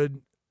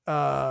neighborhood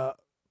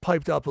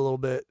piped up a little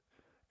bit,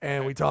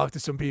 and we talked to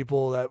some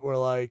people that were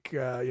like,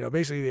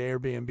 basically the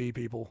Airbnb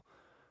people,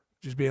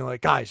 just being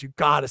like, guys, you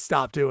got to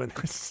stop doing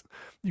this.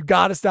 You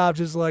got to stop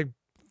just like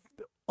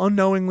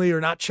unknowingly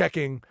or not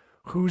checking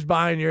who's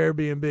buying your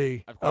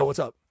Airbnb. Of Oh, course. what's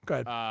up? Go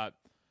ahead.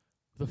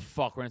 The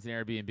fuck rents an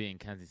Airbnb in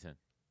Kensington?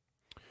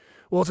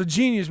 Well, it's a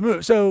genius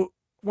move. So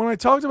when I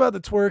talked about the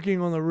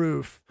twerking on the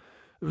roof,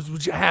 it was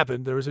what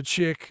happened. There was a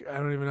chick, I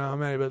don't even know how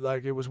many, but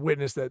like it was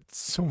witnessed that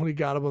somebody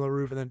got up on the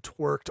roof and then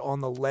twerked on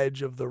the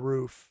ledge of the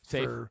roof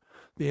Safe. for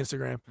the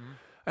Instagram. Mhm.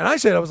 And I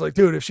said, I was like,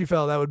 dude, if she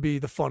fell, that would be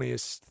the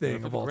funniest Doing it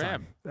thing for of the all gram.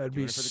 time. That'd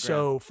Doing be it for the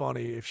so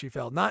funny if she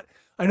fell. Not,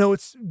 I know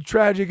it's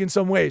tragic in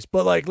some ways,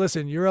 but like,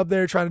 listen, you're up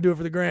there trying to do it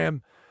for the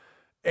gram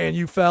and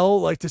you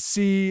fell, like to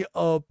see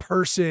a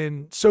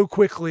person so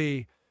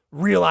quickly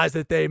realize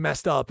that they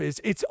messed up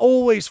it's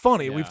always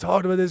funny. Yeah. We've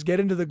talked about this, get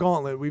into the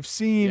gauntlet. We've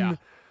seen Yeah.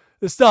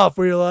 the stuff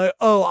where you're like,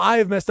 oh, I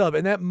have messed up.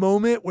 And that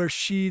moment where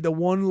the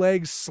one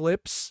leg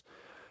slips,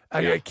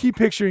 I keep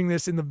picturing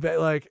this in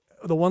like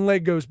the one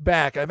leg goes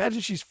back. I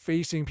imagine she's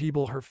facing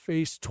people, her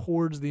face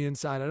towards the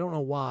inside. I don't know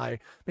why.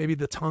 Maybe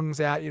the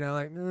tongue's out,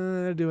 like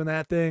doing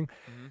that thing.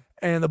 Mm-hmm.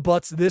 And the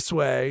butt's this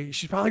way.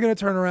 She's probably going to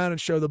turn around and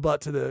show the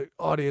butt to the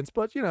audience.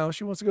 But, she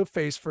wants to go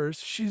face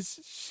first.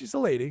 She's a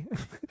lady,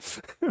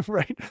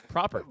 right?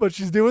 Proper. But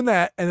she's doing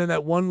that. And then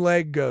that one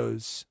leg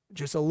goes,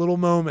 just a little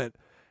moment.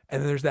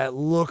 And then there's that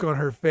look on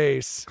her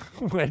face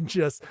when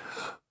just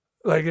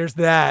like there's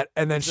that.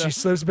 And then she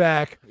slips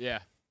back. Yeah.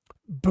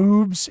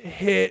 Boobs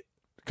hit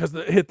because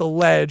hit the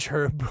ledge.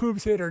 Her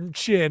boobs hit her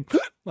chin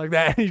like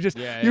that. And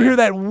you hear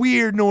that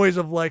weird noise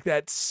of like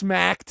that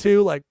smack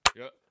too, like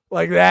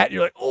that.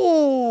 You're like,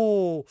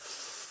 oh,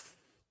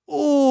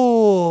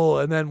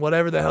 and then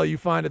whatever the hell you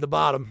find at the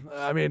bottom.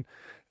 I mean,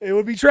 it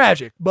would be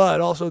tragic,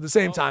 but also at the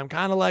same time,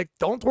 kind of like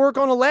don't twerk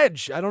on a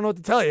ledge. I don't know what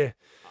to tell you.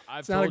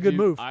 It's not a good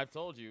move. I've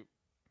told you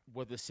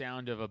what the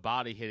sound of a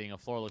body hitting a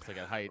floor looks like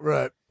at height.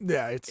 Right.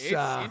 Yeah. It's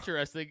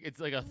interesting. It's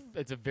like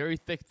it's a very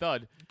thick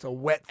thud. It's a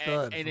wet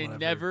thud. And it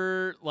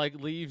never like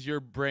leaves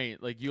your brain.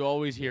 Like you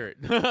always hear it.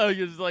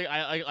 You're just like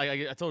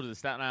I told you the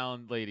Staten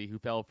Island lady who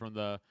fell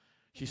from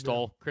she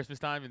stole Christmas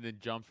time and then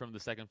jumped from the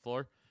second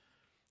floor.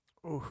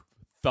 Ooh.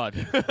 thud.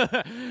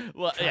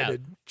 Well, Tried yeah,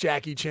 to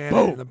Jackie Chan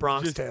Boom. in the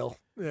Bronx Just- Tale.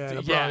 Yeah,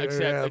 the yeah. Bronx,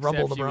 Except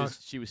Rumble in the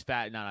Bronx. she was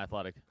fat and not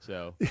athletic,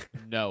 so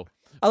no.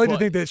 I like to But-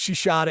 think that she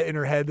shot it in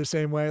her head the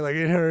same way. Like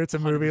in her, it's a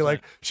movie. 100%.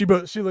 Like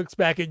she looks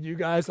back at you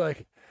guys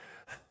like,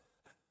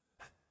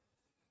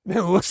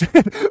 then looks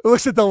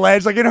at the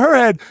ledge. Like in her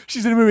head,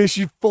 she's in a movie.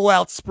 She's full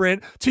out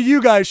sprint. To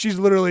you guys, she's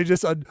literally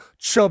just a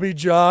chubby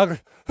jog.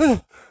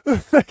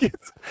 Like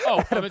it's,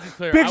 Oh, I meant to be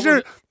clear. I picture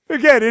wasn't-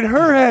 again in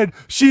her head,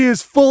 she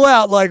is full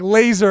out like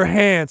laser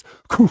hands.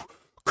 Coo,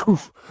 coo,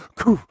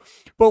 coo.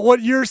 But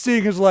what you're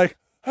seeing is like,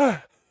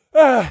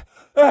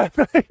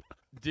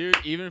 Dude,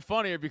 even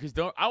funnier because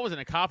I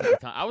wasn't a cop at the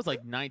time. I was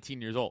like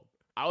 19 years old.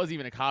 I wasn't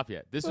even a cop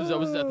yet. I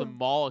was at the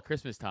mall at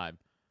Christmas time.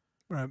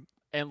 Right.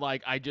 And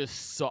like I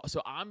just saw,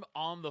 so I'm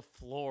on the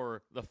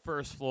floor, the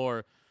first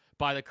floor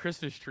by the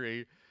Christmas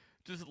tree,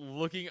 just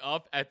looking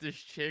up at this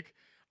chick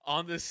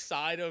on the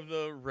side of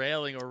the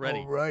railing already.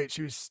 Oh, right.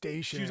 She was She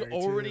stationary.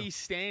 was already too.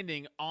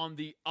 standing on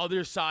the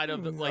other side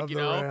of the Of the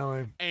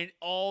railing. and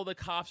all the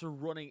cops are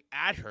running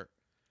at her.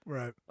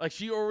 Right. Like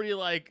she already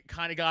like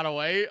kind of got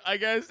away, I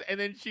guess, and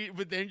then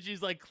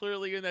she's like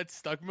clearly in that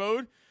stuck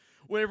mode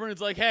when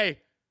everyone's like, "Hey,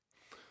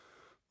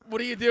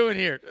 what are you doing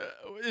here?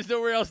 There's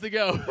nowhere else to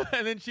go."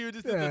 And then she was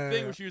just did the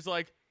thing where she was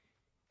like,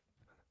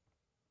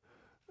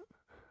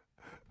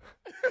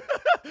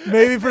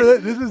 Maybe for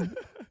this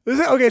is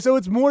okay. So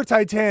it's more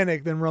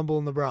Titanic than Rumble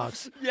in the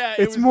Bronx. "Yeah,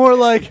 It's more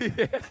like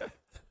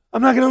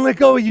I'm not gonna let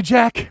go of you,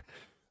 Jack.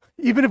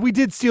 Even if we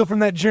did steal from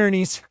that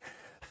Journeys.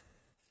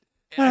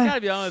 And I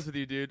gotta be honest with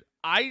you, dude.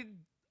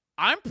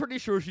 I'm pretty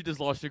sure she just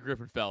lost her grip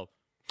and fell.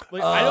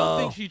 Like I don't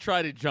think she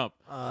tried to jump.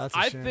 That's a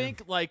I shame.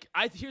 think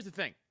here's the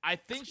thing. I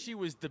think she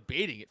was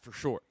debating it for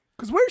sure.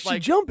 Because where's she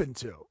like- jumping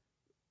to?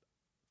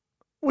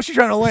 Was she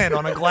trying to land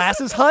on a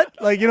glasses hut?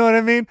 Like, you know what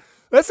I mean?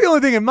 That's the only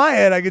thing in my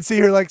head. I could see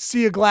her like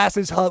see a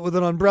glasses hut with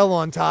an umbrella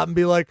on top and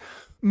be like,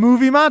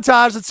 movie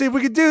montage. Let's see if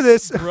we could do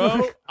this,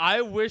 Bro,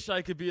 I wish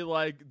I could be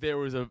like there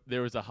was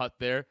a hut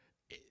there.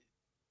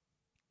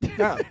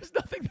 Yeah. There's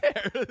nothing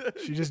there.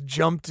 She just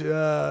jumped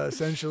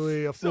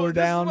essentially a floor so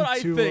down. This is what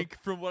I to think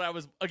from what I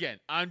was. Again,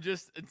 I'm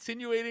just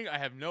insinuating. I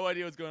have no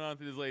idea what's going on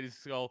through this lady's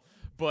skull,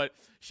 but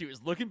she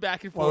was looking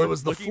back and forth. well, it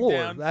was the looking floor.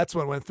 Down. That's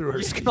what went through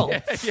her skull.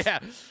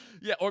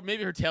 Yeah, or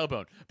maybe her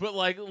tailbone. But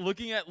like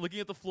looking at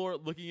the floor,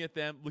 looking at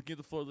them, looking at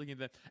the floor, looking at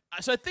them.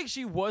 So I think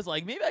she was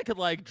like, maybe I could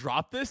like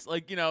drop this,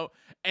 like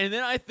And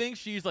then I think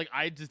she's like,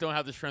 I just don't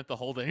have the strength to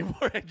hold it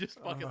anymore, and just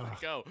fucking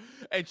let go.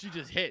 And she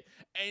just hit,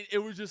 and it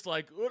was just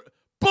like,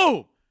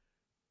 boom,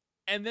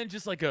 and then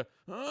just like a.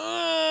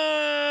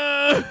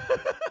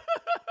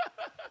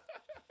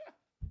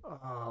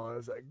 Oh,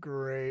 is that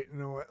great?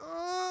 No,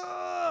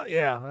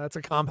 yeah, that's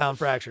a compound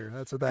fracture.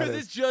 That's what that Because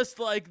is. it's just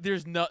like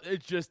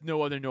it's just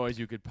no other noise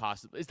you could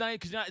possibly. It's not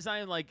because it's not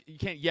even like you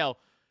can't yell.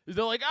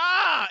 They're like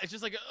It's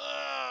just like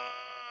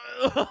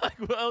like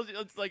well,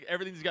 it's like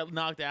everything just got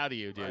knocked out of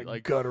you, dude.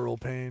 Like guttural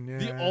pain. Yeah.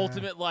 the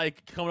ultimate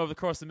like coming over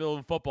across the middle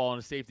of football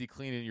and a safety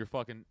cleaning your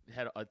fucking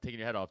head, taking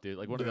your head off, dude.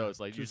 Like one of those.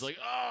 Like you're just like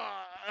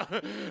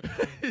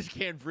just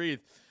can't breathe.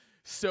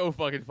 So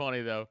fucking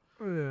funny though.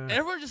 Yeah. And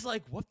everyone's just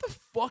like, what the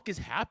fuck is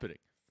happening?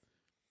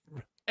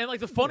 And like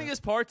the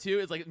funniest part too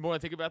is like, the more I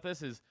think about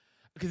this is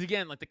because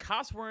again, like the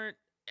cops weren't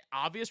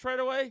obvious right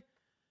away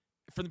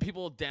from the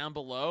people down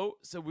below.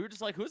 So we were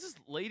just like, who's this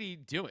lady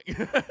doing?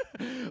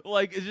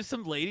 Like, is just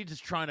some lady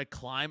just trying to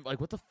climb? Like,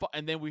 what the fuck?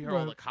 And then we heard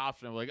all the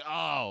cops and we're like,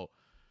 oh.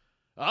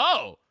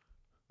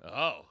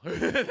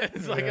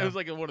 It's like it was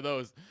like one of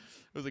those.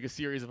 It was like a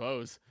series of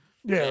O's.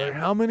 Yeah, like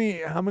how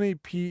many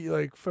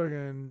like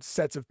fucking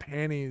sets of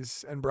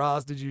panties and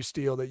bras did you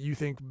steal that you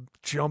think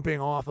jumping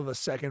off of a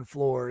second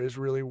floor is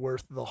really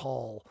worth the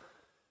haul?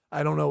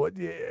 I don't know what.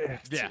 Yeah.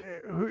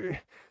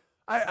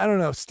 I don't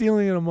know.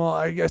 Stealing in a mall.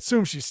 I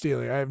assume she's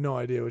stealing. I have no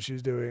idea what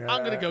she's doing.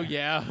 I'm gonna go.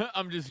 Yeah,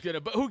 I'm just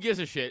gonna. But who gives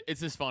a shit?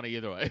 It's just funny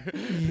either way.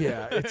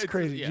 Yeah, it's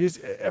crazy. Yeah.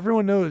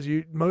 Everyone knows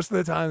you. Most of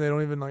the time, they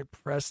don't even like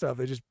press stuff.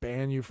 They just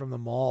ban you from the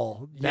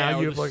mall. Now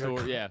or you have the like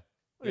store, a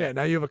yeah.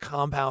 Now you have a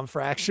compound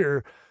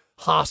fracture,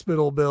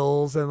 hospital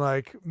bills, and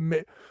like.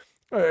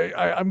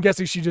 I'm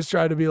guessing she just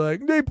tried to be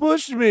like, they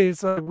pushed me.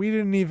 It's like we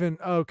didn't even.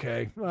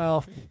 Okay,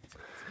 well,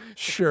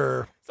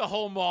 sure. It's a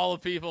whole mall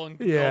of people and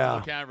Yeah.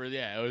 multiple cameras.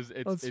 Yeah,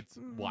 it's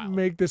wild.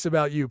 Make this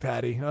about you,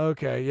 Patty.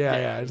 Okay,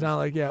 yeah. It's not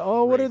like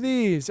Oh, what are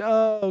these?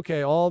 Oh,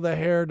 okay, all the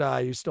hair dye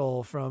you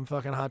stole from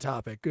fucking Hot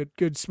Topic.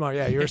 Good, smart.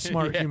 Yeah, you're a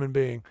smart Yeah. human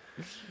being.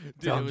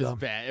 Dude, it was Dumb.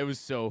 bad. It was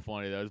so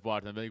funny though. I was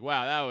watching. I'm like,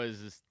 wow, that was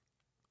just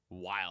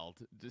wild.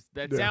 Just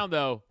that Yeah. sound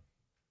though.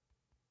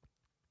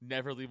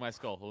 Never leave my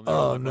skull. It'll never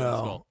Oh leave my no,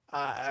 skull.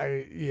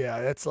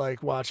 that's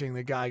like watching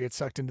the guy get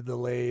sucked into the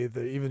lathe.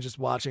 Even just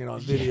watching it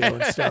on video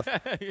and stuff.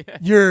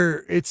 Yeah.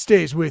 It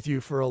stays with you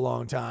for a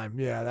long time.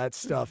 Yeah, that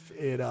stuff.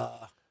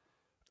 I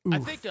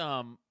oof. think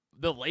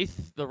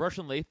the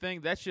Russian lathe thing.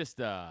 That's just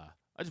I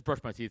just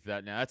brushed my teeth with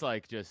that now. That's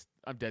like just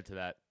I'm dead to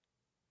that.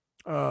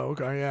 Oh,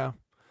 okay, yeah.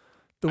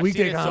 The I've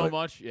weekday seen it so comic.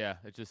 much. Yeah,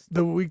 it just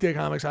The weekday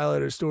comics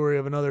highlighted a story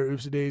of another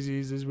Oops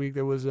Daisies this week.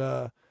 That was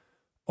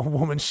a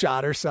woman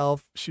shot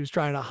herself. She was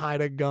trying to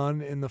hide a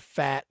gun in the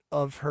fat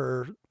of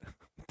her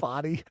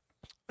body.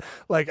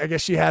 Like, I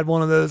guess she had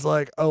one of those,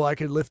 like, oh, I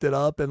could lift it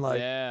up and, like,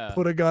 Yeah.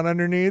 put a gun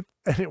underneath,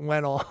 and it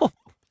went off.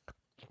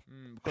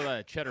 Call that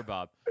a cheddar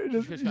bob. She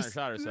Just- just kind of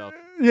shot herself.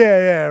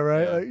 Yeah,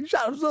 right. Yeah. Like, you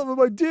shot himself with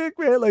my dick,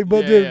 man. Like,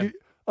 but Yeah, dude,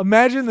 yeah.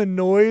 imagine the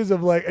noise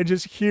of, like, and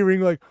just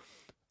hearing, like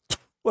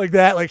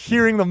that, like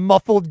hearing the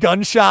muffled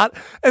gunshot,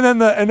 and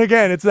then and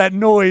again, it's that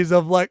noise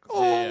of, like,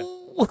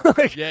 oh,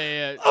 like,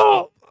 Yeah.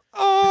 oh.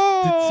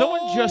 Did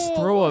someone just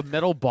throw a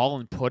metal ball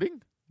in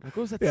pudding? What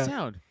was that Yeah.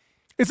 sound?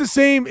 It's the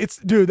same.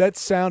 Dude, that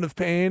sound of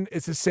pain.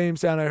 It's the same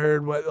sound I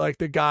heard when, like,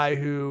 the guy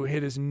who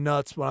hit his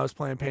nuts when I was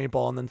playing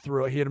paintball and then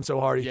he hit him so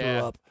hard he threw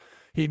up.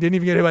 He didn't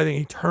even get hit by anything.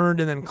 He turned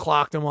and then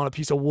clocked him on a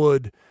piece of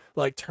wood,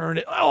 like turned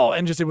it. Oh,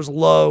 and it was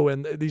low,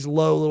 and these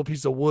low little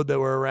pieces of wood that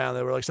were around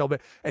that were like so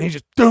big, and he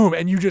just boom,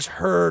 and you just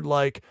heard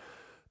like,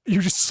 you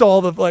just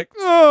saw the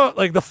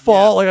like the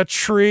fall, like a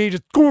tree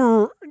just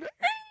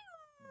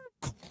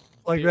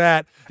like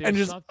that, and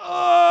just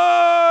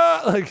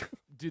like.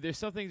 Dude, there's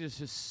something that's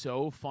just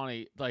so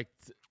funny, like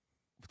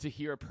to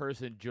hear a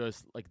person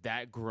just like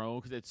that groan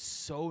because it's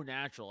so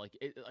natural. Like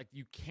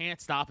you can't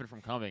stop it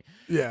from coming.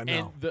 Yeah,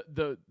 And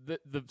the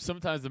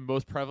sometimes the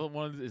most prevalent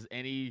ones is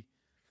any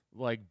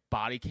like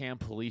body cam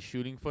police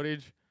shooting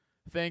footage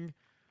thing,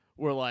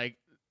 where like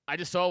I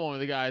just saw one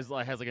of the guys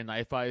like has like a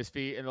knife by his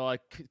feet, and they're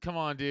like, "Come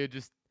on, dude,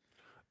 just."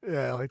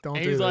 Yeah, like don't.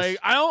 And do he's this. like,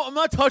 I'm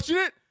not touching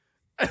it.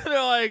 And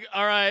they're like,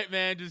 all right,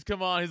 man, just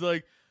come on. He's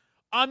like,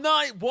 I'm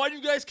not. Why do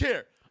you guys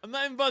care? I'm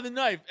not even by the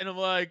knife. And I'm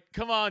like,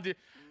 come on, dude.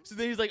 So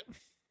then he's like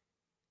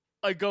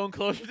going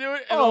closer to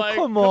it. And Oh, they're like,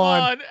 come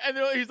on. And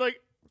he's like,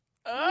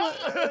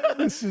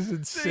 This is So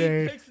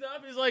insane. he picks it up.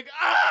 And he's like,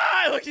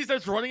 ah! Like he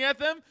starts running at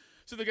them.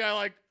 So the guy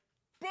like,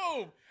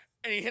 boom.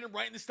 And he hit him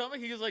right in the stomach.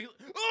 He was like,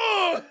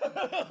 oh!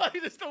 Like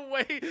just the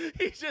way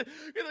he's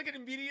like an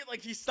immediate,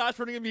 like he stops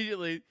running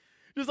immediately.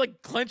 Just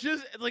like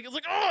clenches, and like it's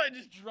like oh, and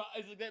just drops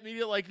like that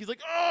immediate, like he's like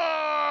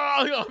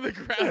oh, on the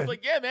ground. It's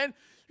like yeah, man,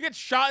 you get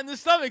shot in the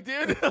stomach,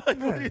 dude. Like,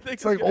 what do you think?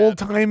 It's like old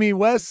timey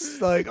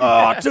West, like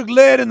I took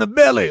lead in the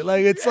belly.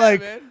 Like it's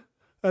like man.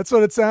 that's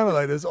what it sounded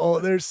like.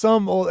 There's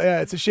some old.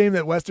 Yeah, it's a shame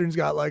that Westerns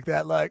got like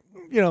that. Like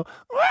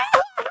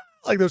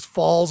like those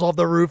falls off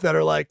the roof that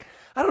are like.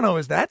 I don't know.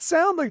 Is that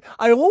sound like?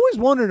 I always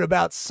wondered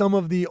about some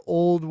of the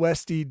old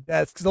Westy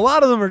deaths because a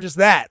lot of them are just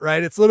that,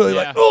 right? It's literally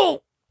like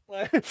oh.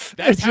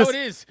 That's how it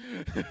is.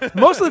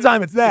 Most of the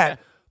time it's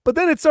that, but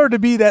then it started to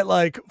be that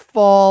like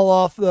fall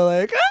off the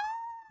like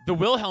the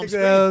Wilhelm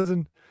scream.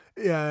 and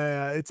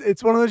yeah.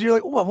 It's one of those you're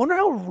like, oh, I wonder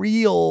how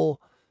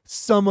real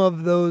some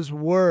of those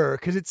were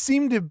because it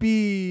seemed to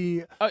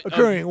be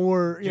occurring,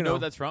 or you know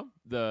what that's from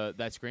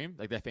that scream,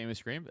 like that famous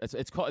scream.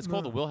 It's called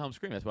the Wilhelm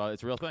scream. That's why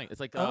it's a real thing.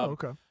 It's like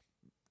okay.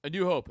 A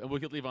New Hope, and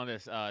we could leave on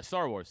this.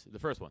 Star Wars, the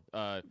first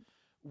one.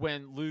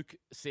 When Luke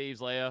saves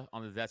Leia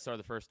on the Death Star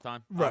the first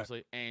time,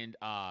 obviously, and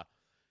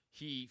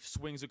he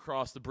swings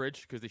across the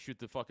bridge because they shoot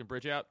the fucking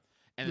bridge out,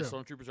 and the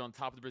stormtroopers are on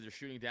top of the bridge, they're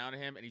shooting down at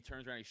him, and he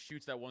turns around, he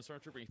shoots that one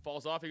stormtrooper, and he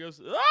falls off, he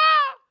goes, ah!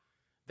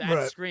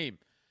 That scream.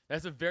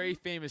 That's a very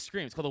famous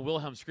scream. It's called the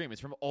Wilhelm scream.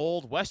 It's from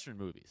old Western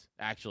movies,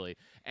 actually.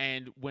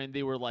 And when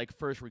they were like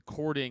first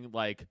recording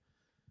like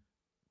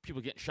people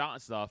getting shot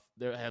and stuff,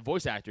 they had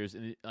voice actors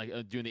and like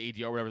doing the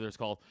ADR, whatever it's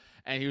called.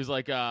 And he was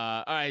like,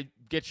 all right,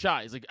 get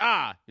shot. He's like,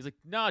 ah. He's like,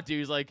 nah, dude.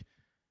 He's like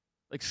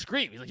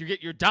scream. He's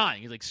like, you're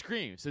dying. He's like,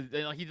 scream. So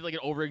then like, he did like an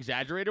over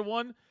exaggerated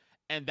one,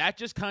 and that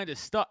just kind of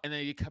stuck. And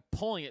then he kept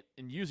pulling it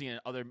and using it.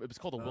 It was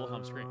called the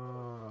Wilhelm scream.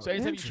 So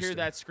anytime you hear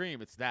that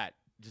scream, it's that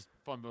just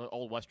from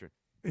old Western.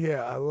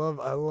 Yeah, I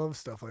love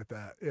stuff like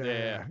that.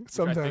 Yeah.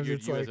 Sometimes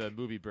it's you like as a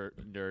movie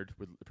nerd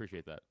would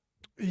appreciate that.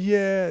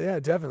 Yeah,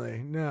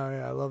 definitely. No,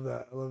 yeah, I love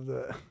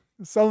that.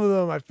 Some of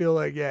them I feel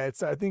like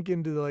it's I think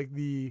into like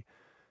the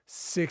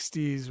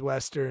 60s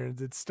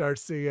westerns it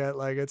starts to get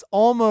like it's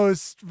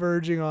almost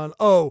verging on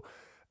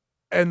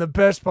and the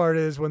best part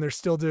is when they're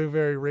still doing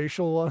very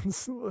racial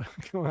ones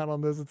come out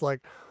on this, it's like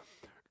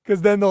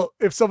because then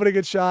if somebody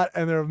gets shot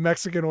and they're of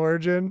Mexican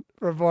origin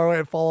from far away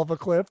and fall off a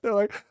cliff, they're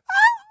like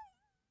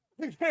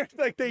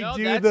like they no,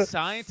 do that's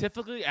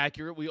scientifically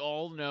accurate. We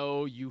all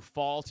know you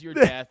fall to your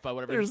death by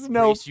whatever there's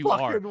no race you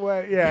are. fucking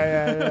way.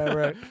 Yeah,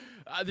 right.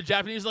 The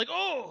Japanese are like,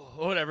 oh,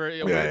 whatever.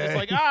 It's yeah.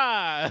 like,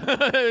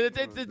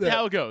 it's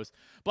how it goes.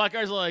 Black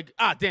guys are like,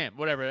 damn,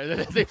 whatever.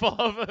 They fall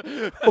off.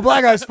 Well,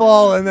 black guys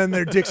fall, and then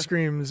their dick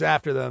screams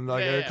after them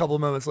like a couple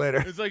of moments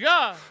later. It's like,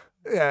 Yeah.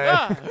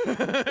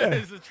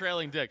 It's a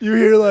trailing dick. You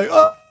hear like,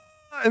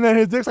 and then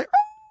his dick's like,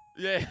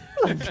 yeah.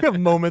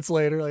 moments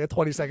later, like a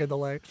 20-second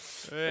delay.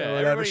 Yeah,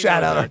 whatever.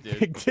 Shout out our dude.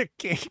 Big Dick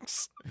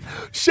Kings.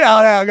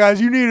 Shout out, guys.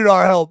 You needed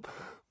our help.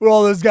 With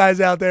all those guys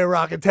out there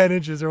rocking 10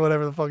 inches or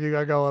whatever the fuck you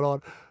got going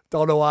on.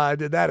 Don't know why I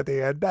did that at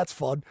the end. That's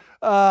fun.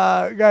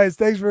 Guys,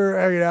 thanks for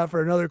hanging out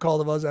for another Call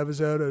of Us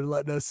episode and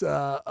letting us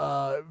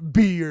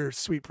be your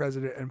sweet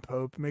president and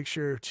pope. Make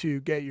sure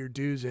to get your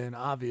dues in,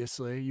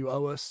 obviously. You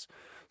owe us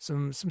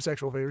some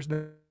sexual favors.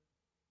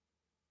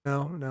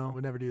 No,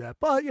 we'd never do that.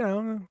 But,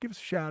 give us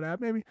a shout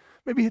out. Maybe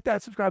hit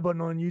that subscribe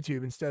button on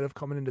YouTube instead of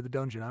coming into the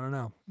dungeon. I don't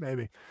know.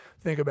 Maybe.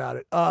 Think about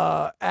it.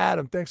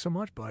 Adam, thanks so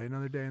much, buddy.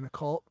 Another day in the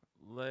cult.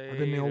 Later. I've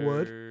been Neil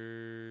Wood.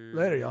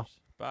 Later, y'all.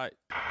 Bye.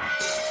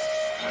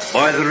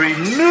 By the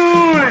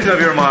renewing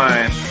of your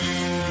mind.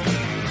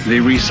 The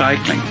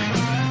recycling.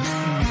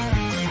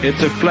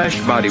 It's a flesh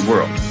body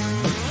world.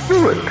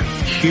 Do it.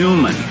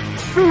 Human.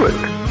 Do it.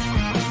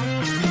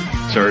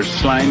 Sir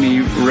slimy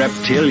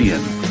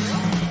reptilian.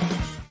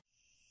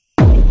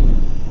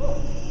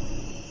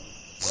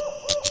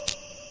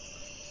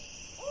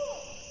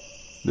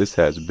 This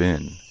has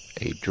been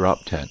a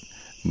Drop Tent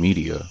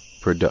Media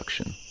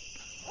Production.